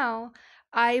job now.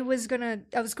 I was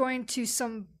going to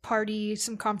some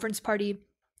conference party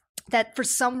that for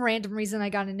some random reason I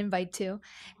got an invite to.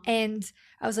 And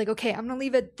I was like, okay, I'm going to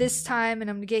leave at this time and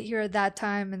I'm going to get here at that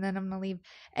time and then I'm going to leave.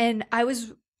 And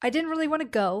I didn't really want to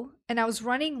go, and I was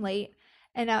running late,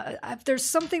 and there's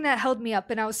something that held me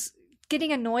up, and I was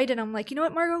getting annoyed, and I'm like, you know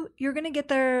what, Margot, you're going to get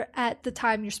there at the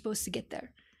time you're supposed to get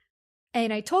there.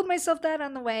 And I told myself that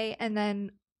on the way, and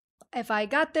then if I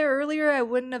got there earlier, I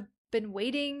wouldn't have been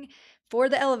waiting for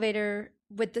the elevator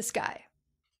with this guy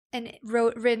and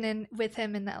ridden in with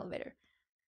him in the elevator.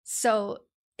 So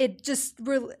it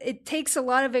takes a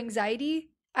lot of anxiety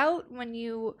out when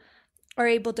you are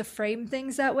able to frame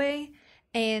things that way.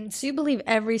 And so you believe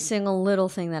every single little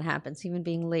thing that happens, even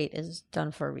being late, is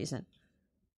done for a reason?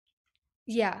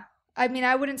 Yeah. I mean,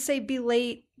 I wouldn't say be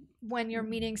late when you're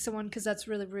meeting someone because that's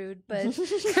really rude, but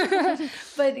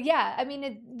but yeah, I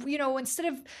mean, instead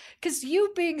of, because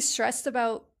you being stressed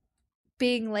about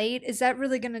being late, is that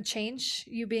really going to change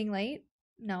you being late?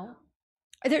 No.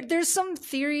 There's some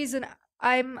theories, and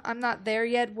I'm not there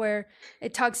yet, where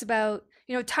it talks about,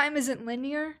 time isn't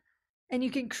linear and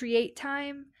you can create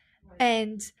time.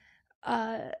 And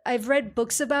I've read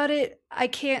books about it. I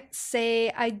can't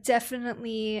say I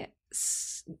definitely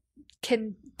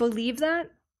can believe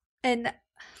that. And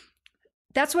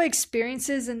that's why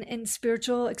experiences and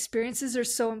spiritual experiences are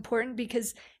so important,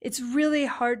 because it's really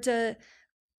hard to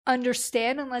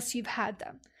understand unless you've had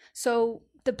them. So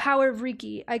the power of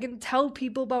Reiki, I can tell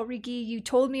people about Reiki. You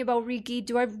told me about Reiki.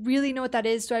 Do I really know what that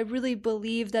is? Do I really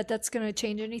believe that that's going to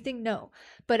change anything? No.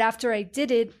 But after I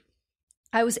did it,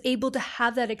 I was able to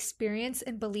have that experience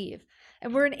and believe.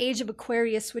 And we're in age of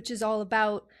Aquarius, which is all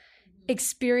about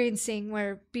experiencing,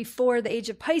 where before the age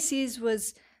of Pisces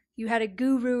was you had a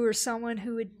guru or someone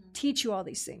who would teach you all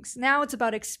these things. Now it's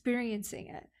about experiencing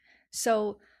it.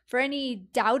 So for any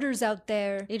doubters out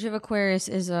there, Age of Aquarius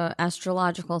is a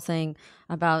astrological thing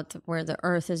about where the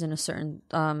Earth is in a certain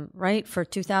right for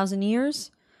 2,000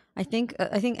 years. I think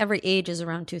every age is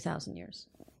around 2,000 years.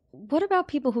 What about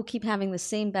people who keep having the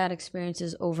same bad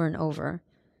experiences over and over,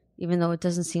 even though it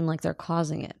doesn't seem like they're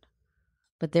causing it,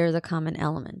 but they're the common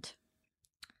element,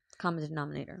 common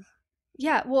denominator?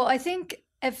 Yeah, well, I think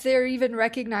if they're even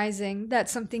recognizing that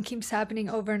something keeps happening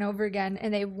over and over again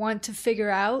and they want to figure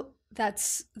out,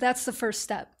 that's the first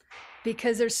step.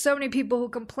 because there's so many people who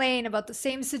complain about the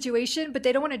same situation, but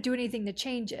they don't want to do anything to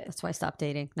change it. That's why I stopped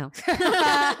dating. No.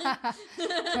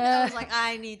 I was like,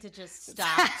 I need to just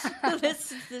stop.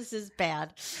 This is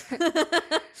bad.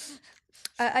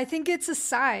 I think it's a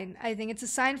sign. I think it's a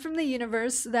sign from the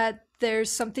universe that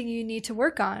there's something you need to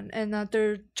work on and that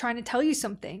they're trying to tell you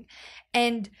something.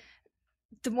 And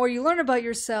the more you learn about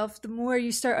yourself, the more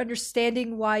you start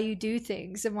understanding why you do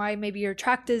things and why maybe you're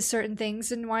attracted to certain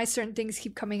things and why certain things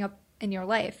keep coming up in your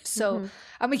life. So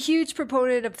I'm a huge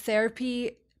proponent of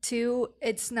therapy too.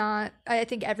 It's not, I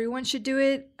think everyone should do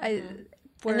it. And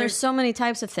there's so many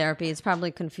types of therapy. It's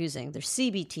probably confusing. There's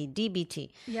CBT,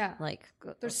 DBT. Yeah. Like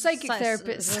there's psychic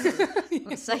therapists.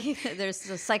 There's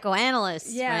the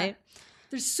psychoanalysts, right?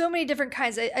 There's so many different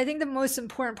kinds. I think the most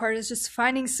important part is just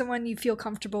finding someone you feel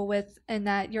comfortable with and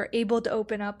that you're able to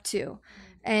open up to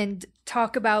and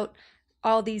talk about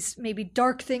all these maybe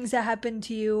dark things that happen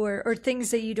to you or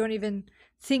things that you don't even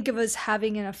think of as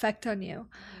having an effect on you.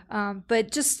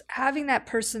 But just having that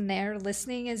person there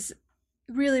listening is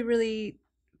really, really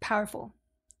powerful.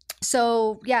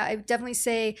 So yeah, I definitely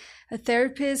say a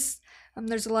therapist.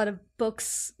 There's a lot of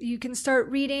books you can start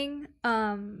reading.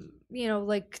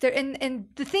 Like there, and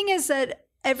the thing is that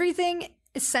everything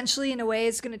essentially in a way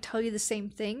is going to tell you the same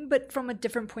thing, but from a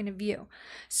different point of view.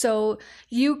 So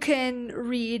you can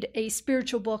read a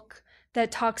spiritual book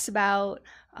that talks about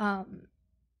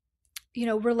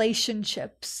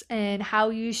relationships and how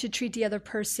you should treat the other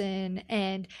person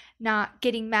and not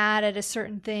getting mad at a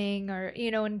certain thing or,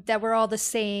 and that we're all the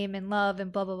same in love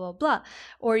and blah, blah, blah, blah.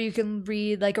 Or you can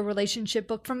read like a relationship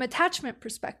book from attachment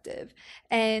perspective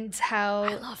and how...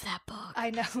 I love that book.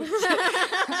 I know.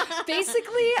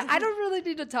 Basically, I don't really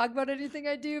need to talk about anything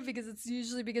I do because it's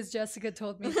usually because Jessica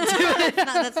told me to do it.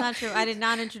 That's not true. I did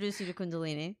not introduce you to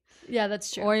Kundalini. Yeah,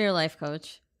 that's true. Or your life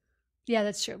coach. Yeah,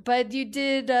 that's true. But you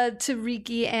did to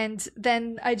Reiki, and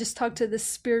then I just talked to the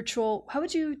spiritual. How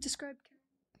would you describe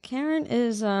Karen? Karen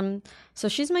is so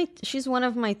she's one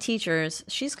of my teachers.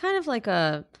 She's kind of like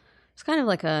a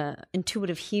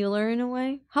intuitive healer in a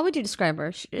way. How would you describe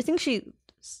her? I think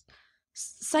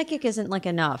psychic isn't like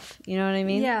enough. You know what I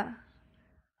mean? Yeah.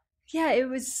 Yeah, it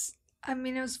was. I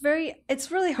mean, it's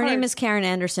really hard. Her name is Karen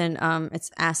Anderson. It's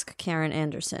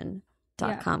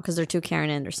askkarenanderson.com because there are two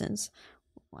Karen Andersons.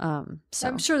 So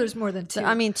I'm sure there's more than two.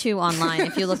 I mean, two online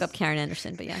if you look up Karen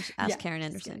Anderson. But yeah, ask Karen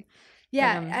Anderson.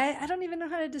 Yeah, I don't even know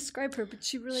how to describe her, but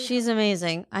she's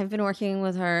amazing. I've been working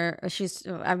with her.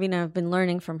 I've been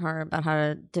learning from her about how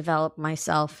to develop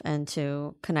myself and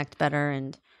to connect better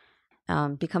and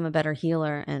become a better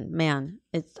healer. And man,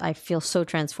 I feel so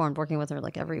transformed working with her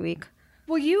like every week.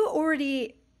 Well, you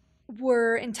already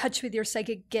were in touch with your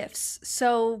psychic gifts,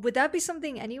 so would that be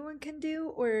something anyone can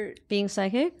do, or being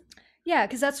psychic? Yeah,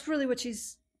 because that's really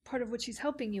part of what she's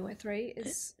helping you with, right?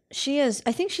 She is.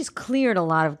 I think she's cleared a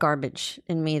lot of garbage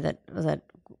in me that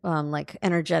like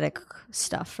energetic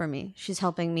stuff for me. She's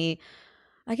helping me.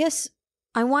 I guess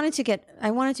I wanted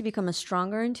to become a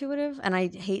stronger intuitive, and I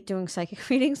hate doing psychic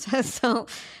readings. So,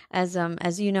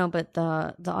 as you know, but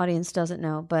the audience doesn't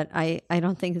know. But I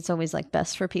don't think it's always like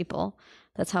best for people.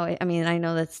 That's how I mean. I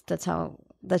know that's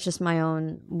just my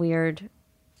own weird.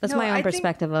 That's my own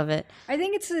perspective of it. I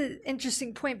think it's an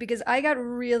interesting point because I got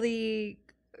really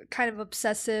kind of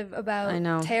obsessive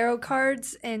about tarot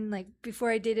cards, and like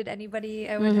before I dated anybody,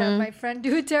 I would have my friend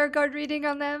do a tarot card reading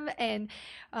on them and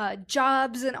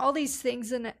jobs and all these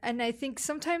things, and I think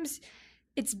sometimes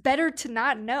it's better to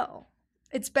not know.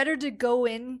 It's better to go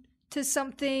in to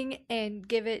something and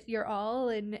give it your all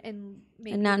and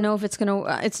maybe not know if it's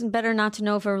better not to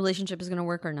know if a relationship is gonna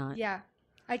work or not. Yeah.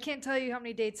 I can't tell you how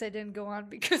many dates I didn't go on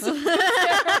because of this.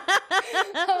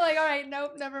 I'm like, all right,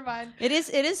 nope, never mind. It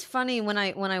is funny when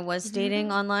I was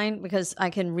dating online because I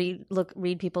can read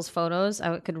people's photos.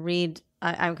 I could read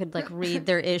read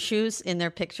their issues in their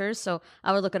pictures. So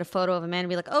I would look at a photo of a man and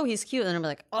be like, oh, he's cute, and I'd be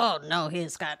like, oh no, he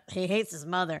hates his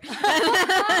mother.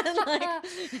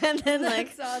 and then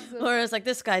That's awesome. Or it's like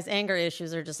this guy's anger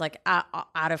issues are just like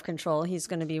out of control. He's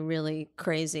going to be really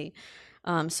crazy.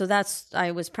 So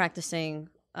I was practicing.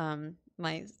 But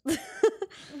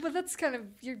that's kind of,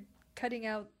 you're cutting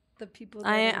out the people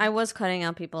I was cutting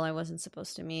out people I wasn't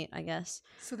supposed to meet, I guess.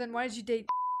 So then why did you date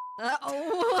can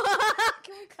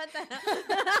we cut that out?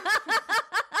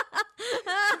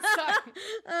 Sorry.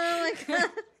 Oh my god.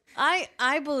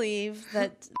 I believe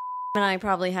that and I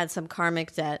probably had some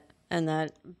karmic debt, and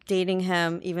that dating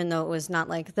him, even though it was not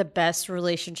like the best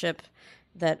relationship,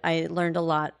 that I learned a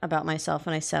lot about myself,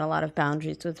 and I set a lot of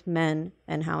boundaries with men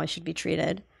and how I should be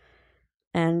treated.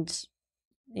 And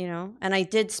you know, and I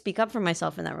did speak up for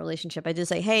myself in that relationship. I did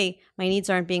say, hey, my needs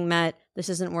aren't being met. This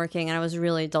isn't working. And I was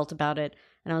really adult about it.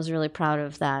 And I was really proud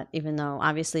of that, even though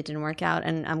obviously it didn't work out.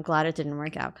 And I'm glad it didn't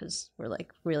work out because we're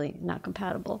like really not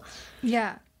compatible.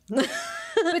 Yeah.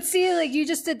 But see, like you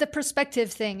just did the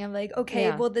perspective thing. I'm like, okay,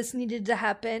 Yeah. well, this needed to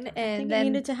happen. And I think then it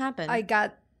needed to happen.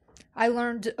 I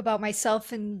learned about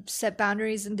myself and set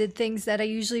boundaries and did things that I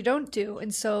usually don't do.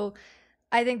 And so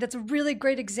I think that's a really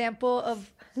great example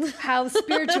of how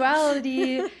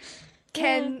spirituality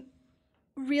can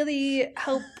really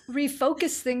help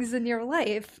refocus things in your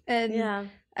life. And Yeah.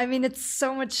 I mean, it's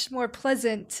so much more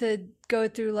pleasant to go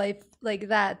through life like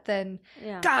that than,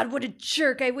 Yeah. God, what a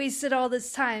jerk. I wasted all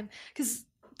this time. Because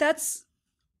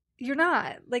you're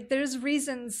not. Like, there's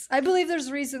reasons. I believe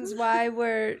there's reasons why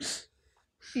we're,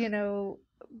 you know,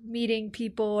 meeting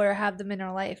people or have them in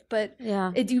our life. But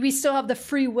Yeah. we still have the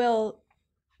free will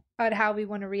on how we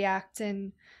want to react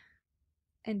and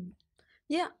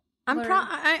Yeah. I'm learn. proud.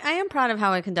 I am proud of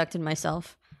how I conducted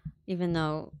myself, even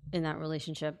though in that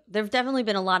relationship, there have definitely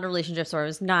been a lot of relationships where I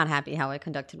was not happy how I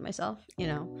conducted myself, you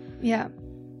know, yeah.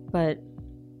 but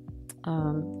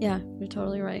yeah, you're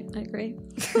totally right. I agree.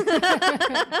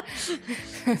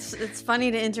 It's funny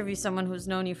to interview someone who's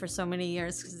known you for so many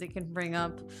years because they can bring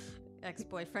up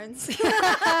ex-boyfriends.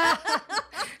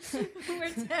 We're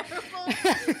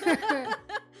terrible.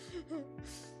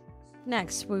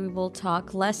 Next, we will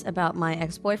talk less about my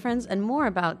ex-boyfriends and more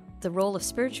about the role of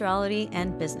spirituality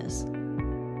and business.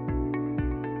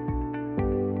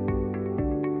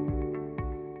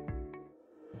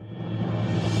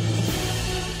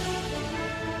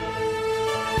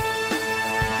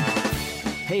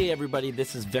 Hey everybody,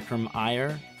 this is Vikram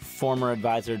Iyer, former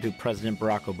advisor to President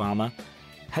Barack Obama.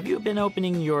 Have you been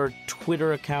opening your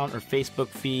Twitter account or Facebook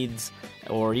feeds,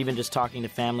 or even just talking to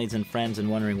families and friends and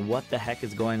wondering what the heck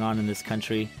is going on in this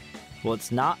country? Well,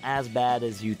 it's not as bad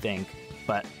as you think,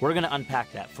 but we're going to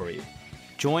unpack that for you.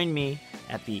 Join me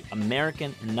at the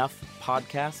American Enough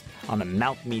podcast on the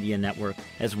Mouth Media Network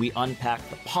as we unpack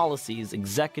the policies,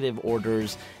 executive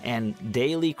orders, and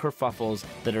daily kerfuffles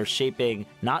that are shaping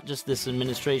not just this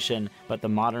administration, but the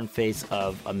modern face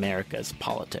of America's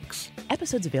politics.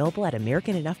 Episodes available at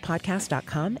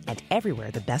AmericanEnoughPodcast.com and everywhere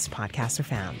the best podcasts are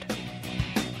found.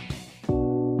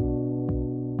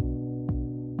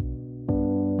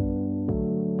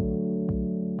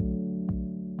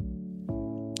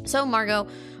 So, Margot,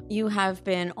 you have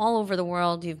been all over the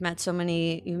world. You've met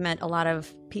a lot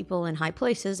of people in high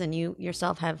places, and you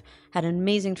yourself have had an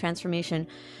amazing transformation.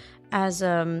 As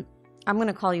I'm going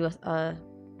to call you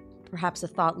perhaps a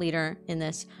thought leader in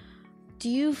this. Do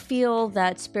you feel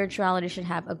that spirituality should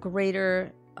have a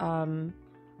greater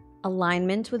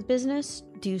alignment with business?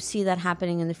 Do you see that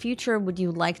happening in the future? Would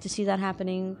you like to see that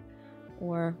happening?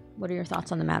 Or what are your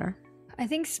thoughts on the matter? I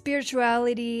think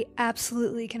spirituality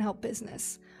absolutely can help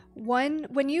business. One,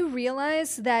 when you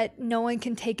realize that no one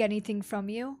can take anything from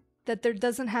you, that there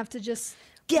doesn't have to just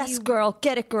Yes, girl,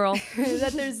 get it, girl.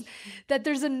 that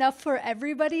there's enough for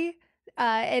everybody,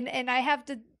 and I have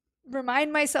to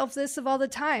remind myself this of all the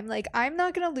time. Like, I'm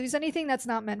not going to lose anything that's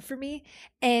not meant for me.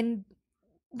 And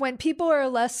when people are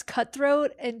less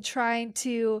cutthroat and trying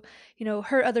to, you know,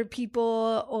 hurt other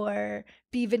people or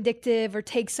be vindictive or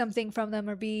take something from them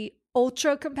or be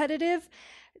ultra competitive,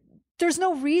 there's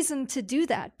no reason to do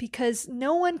that because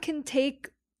no one can take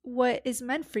what is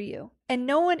meant for you and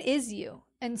no one is you.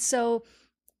 And so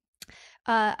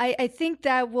I think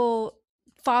that will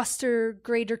foster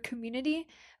greater community.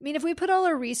 I mean, if we put all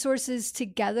our resources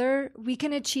together, we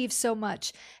can achieve so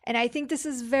much. And I think this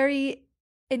is very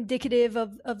indicative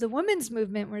of the women's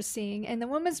movement we're seeing and the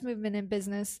women's movement in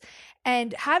business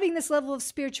and having this level of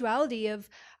spirituality of,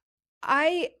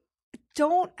 I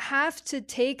don't have to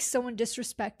take someone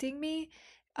disrespecting me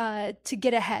to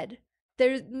get ahead.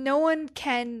 No one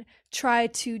can try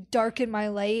to darken my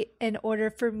light in order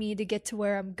for me to get to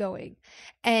where I'm going.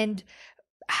 And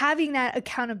having that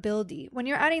accountability, when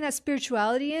you're adding that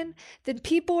spirituality in, then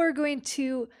people are going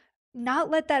to not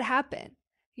let that happen.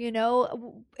 You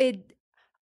know,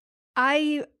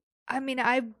 I mean,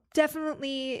 I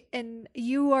definitely, and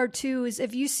you are too, is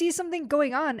if you see something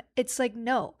going on, it's like,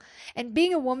 no. And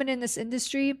being a woman in this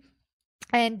industry,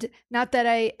 and not that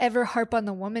I ever harp on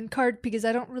the woman card because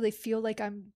I don't really feel like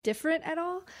I'm different at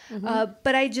all.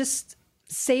 But I just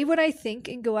say what I think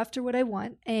and go after what I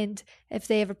want. And if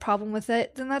they have a problem with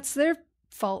it, then that's their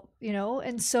fault, you know?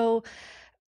 And so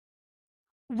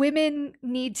women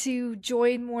need to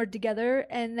join more together,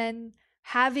 and then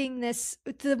having this,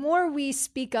 the more we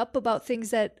speak up about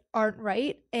things that aren't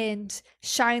right and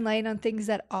shine light on things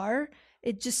that are,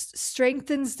 it just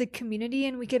strengthens the community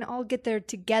and we can all get there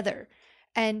together.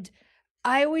 And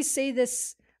I always say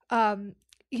this, I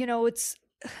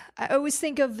always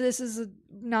think of this as a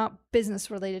not business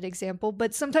related example,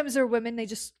 but sometimes there are women, they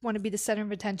just want to be the center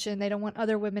of attention. They don't want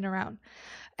other women around.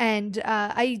 And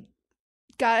I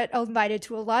got invited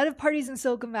to a lot of parties in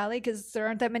Silicon Valley because there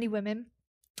aren't that many women.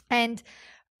 And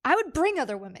I would bring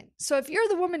other women. So if you're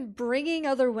the woman bringing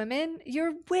other women,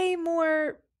 you're way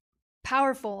more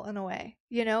powerful in a way,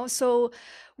 So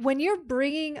when you're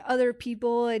bringing other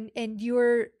people and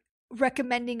you're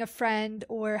recommending a friend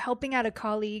or helping out a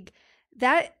colleague,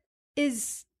 that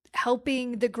is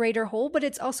helping the greater whole, but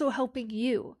it's also helping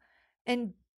you.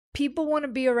 And people want to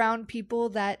be around people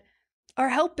that are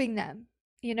helping them,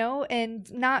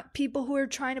 and not people who are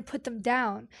trying to put them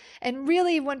down. And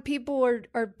really, when people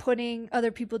are putting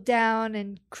other people down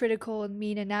and critical and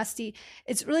mean and nasty,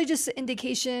 it's really just an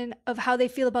indication of how they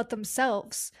feel about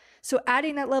themselves. So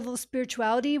adding that level of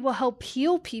spirituality will help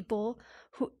heal people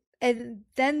and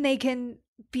then they can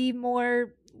be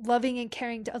more loving and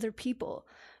caring to other people.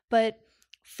 But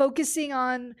focusing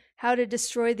on how to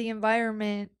destroy the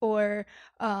environment or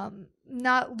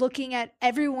not looking at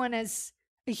everyone as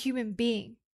a human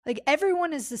being, like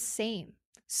everyone is the same.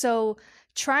 So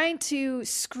trying to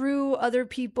screw other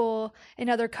people in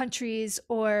other countries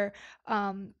or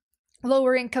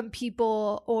lower income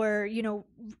people or,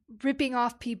 ripping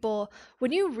off people,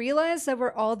 when you realize that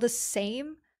we're all the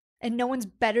same and no one's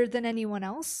better than anyone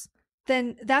else,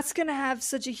 then that's going to have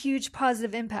such a huge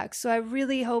positive impact. So I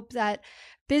really hope that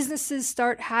businesses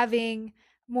start having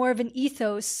more of an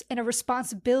ethos and a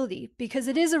responsibility, because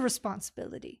it is a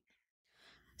responsibility.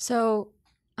 So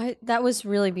that was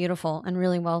really beautiful and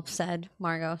really well said,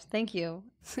 Margot. Thank you.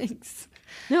 Thanks.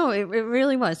 No, it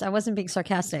really was. I wasn't being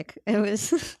sarcastic. It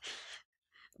was,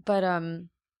 but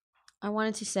I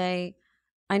wanted to say,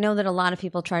 I know that a lot of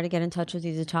people try to get in touch with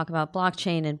you to talk about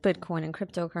blockchain and Bitcoin and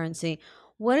cryptocurrency.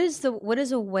 What is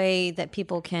a way that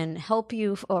people can help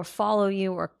you or follow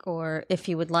you, or if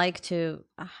you would like to,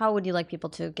 how would you like people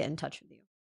to get in touch with you?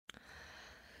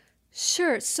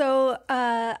 Sure. So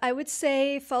I would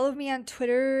say follow me on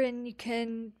Twitter, and you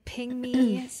can ping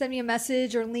me, send me a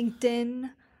message, or LinkedIn.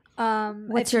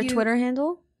 What's your Twitter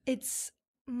handle? It's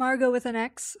Margot with an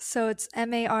X. So it's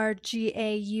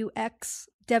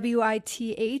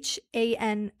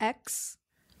MargauxWithanx.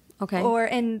 Okay.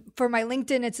 And for my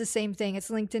LinkedIn, it's the same thing. It's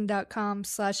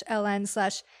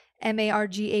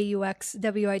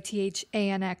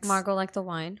linkedin.com/LN/MargauxWithanx. Margot like the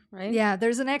wine, right? Yeah,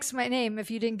 there's an X in my name if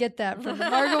you didn't get that from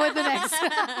Margot with an X.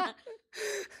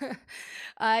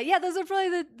 Yeah, those are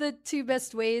probably the two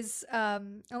best ways.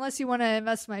 Unless you want to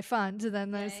invest my fund,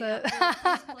 then there's Please plug your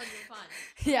fund.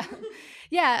 Yeah.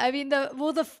 Yeah, I mean,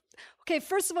 okay,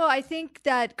 first of all, I think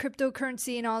that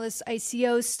cryptocurrency and all this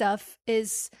ICO stuff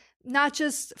is not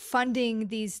just funding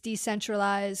these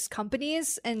decentralized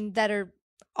companies and that are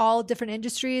all different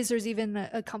industries. There's even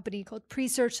a company called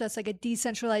Presearch that's like a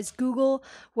decentralized Google,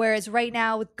 whereas right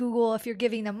now with Google, if you're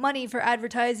giving them money for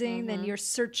advertising, then your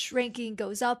search ranking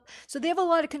goes up. So they have a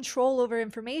lot of control over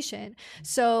information.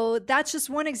 So that's just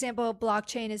one example of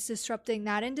blockchain is disrupting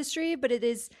that industry, but it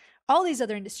is all these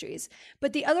other industries.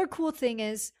 But the other cool thing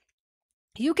is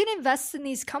you can invest in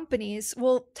these companies.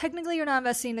 Well, technically you're not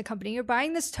investing in the company. You're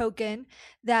buying this token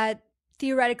that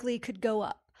theoretically could go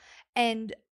up.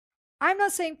 And I'm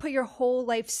not saying put your whole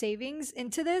life savings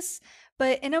into this,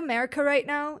 but in America right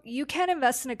now, you can't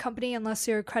invest in a company unless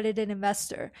you're an accredited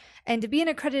investor. And to be an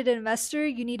accredited investor,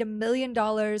 you need $1 million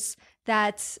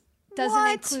that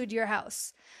doesn't include your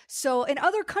house. So in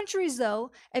other countries,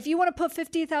 though, if you want to put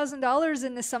 $50,000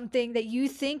 into something that you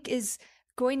think is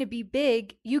going to be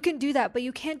big, you can do that, but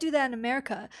you can't do that in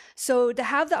America. So to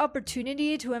have the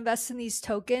opportunity to invest in these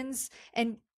tokens,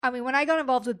 and I mean, when I got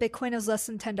involved with Bitcoin, it was less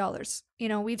than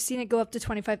 $10. We've seen it go up to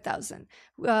 25,000.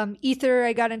 Ether,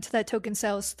 I got into that token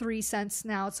sale, is 3 cents.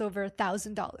 Now it's over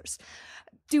 $1,000.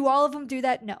 Do all of them do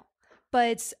that? No.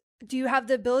 But do you have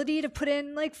the ability to put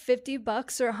in like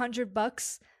 $50 or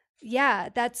 $100? Yeah,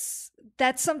 that's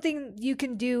something you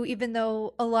can do, even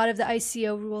though a lot of the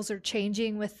ICO rules are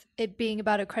changing with it being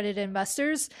about accredited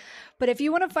investors. But if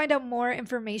you want to find out more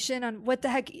information on what the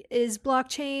heck is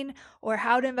blockchain or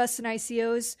how to invest in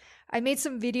ICOs, I made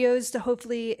some videos to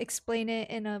hopefully explain it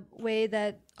in a way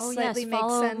that slightly makes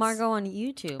follow sense. Margot on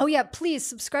YouTube. Oh yeah, please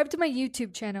subscribe to my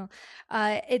YouTube channel.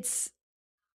 It's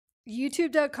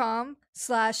youtube.com/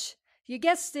 you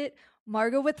guessed it,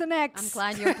 Margo with an X. I'm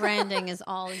glad your branding is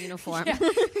all uniform.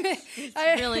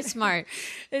 It's really smart.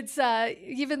 It's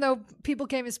even though people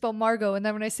can't even spell Margo, and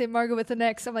then when I say Margo with an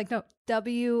X, I'm like, no,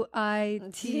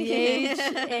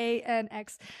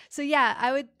 WITHANX. So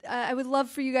yeah, I would love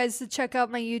for you guys to check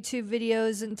out my YouTube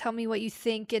videos and tell me what you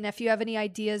think, and if you have any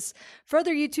ideas for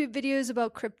other YouTube videos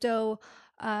about crypto.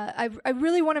 I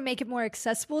really want to make it more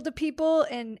accessible to people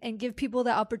and give people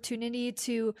the opportunity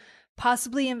to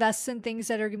possibly invest in things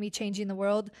that are going to be changing the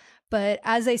world. But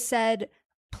as I said,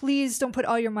 please don't put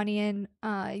all your money in.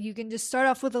 You can just start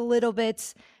off with a little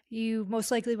bit. You most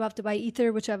likely will have to buy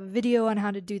Ether, which I have a video on how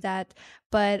to do that.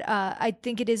 But I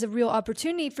think it is a real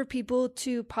opportunity for people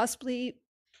to possibly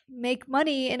make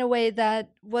money in a way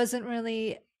that wasn't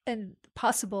really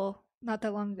possible not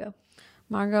that long ago.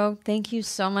 Margo, thank you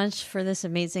so much for this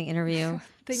amazing interview.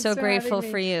 So grateful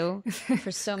for you for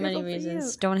so many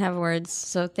reasons. Don't have words.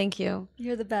 So thank you.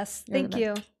 You're the best. Thank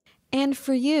you. And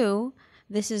for you,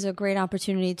 this is a great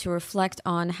opportunity to reflect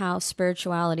on how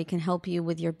spirituality can help you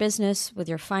with your business, with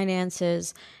your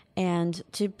finances, and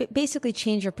to basically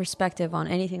change your perspective on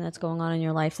anything that's going on in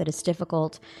your life that is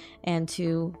difficult, and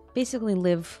to basically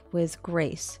live with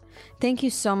grace. Thank you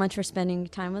so much for spending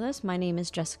time with us. My name is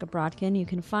Jessica Brodkin. You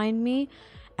can find me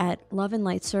at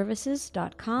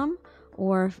loveandlightservices.com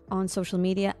or on social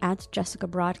media at Jessica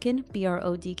Brodkin,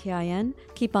 Brodkin.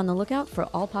 Keep on the lookout for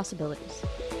all possibilities.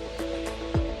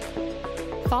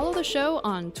 Follow the show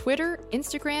on Twitter,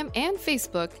 Instagram, and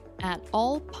Facebook at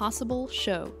All Possible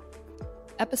Show.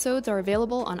 Episodes are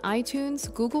available on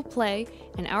iTunes, Google Play,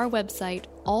 and our website,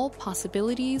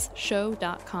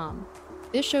 allpossibilitiesshow.com.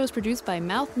 This show is produced by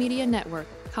Mouth Media Network,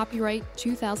 copyright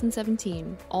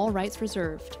 2017, all rights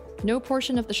reserved. No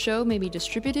portion of the show may be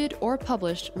distributed or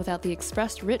published without the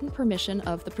express written permission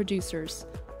of the producers.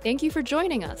 Thank you for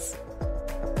joining us.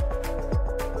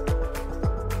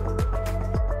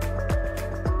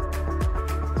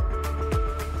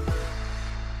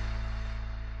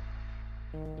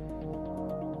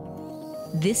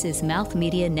 This is Mouth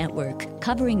Media Network,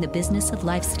 covering the business of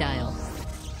lifestyle.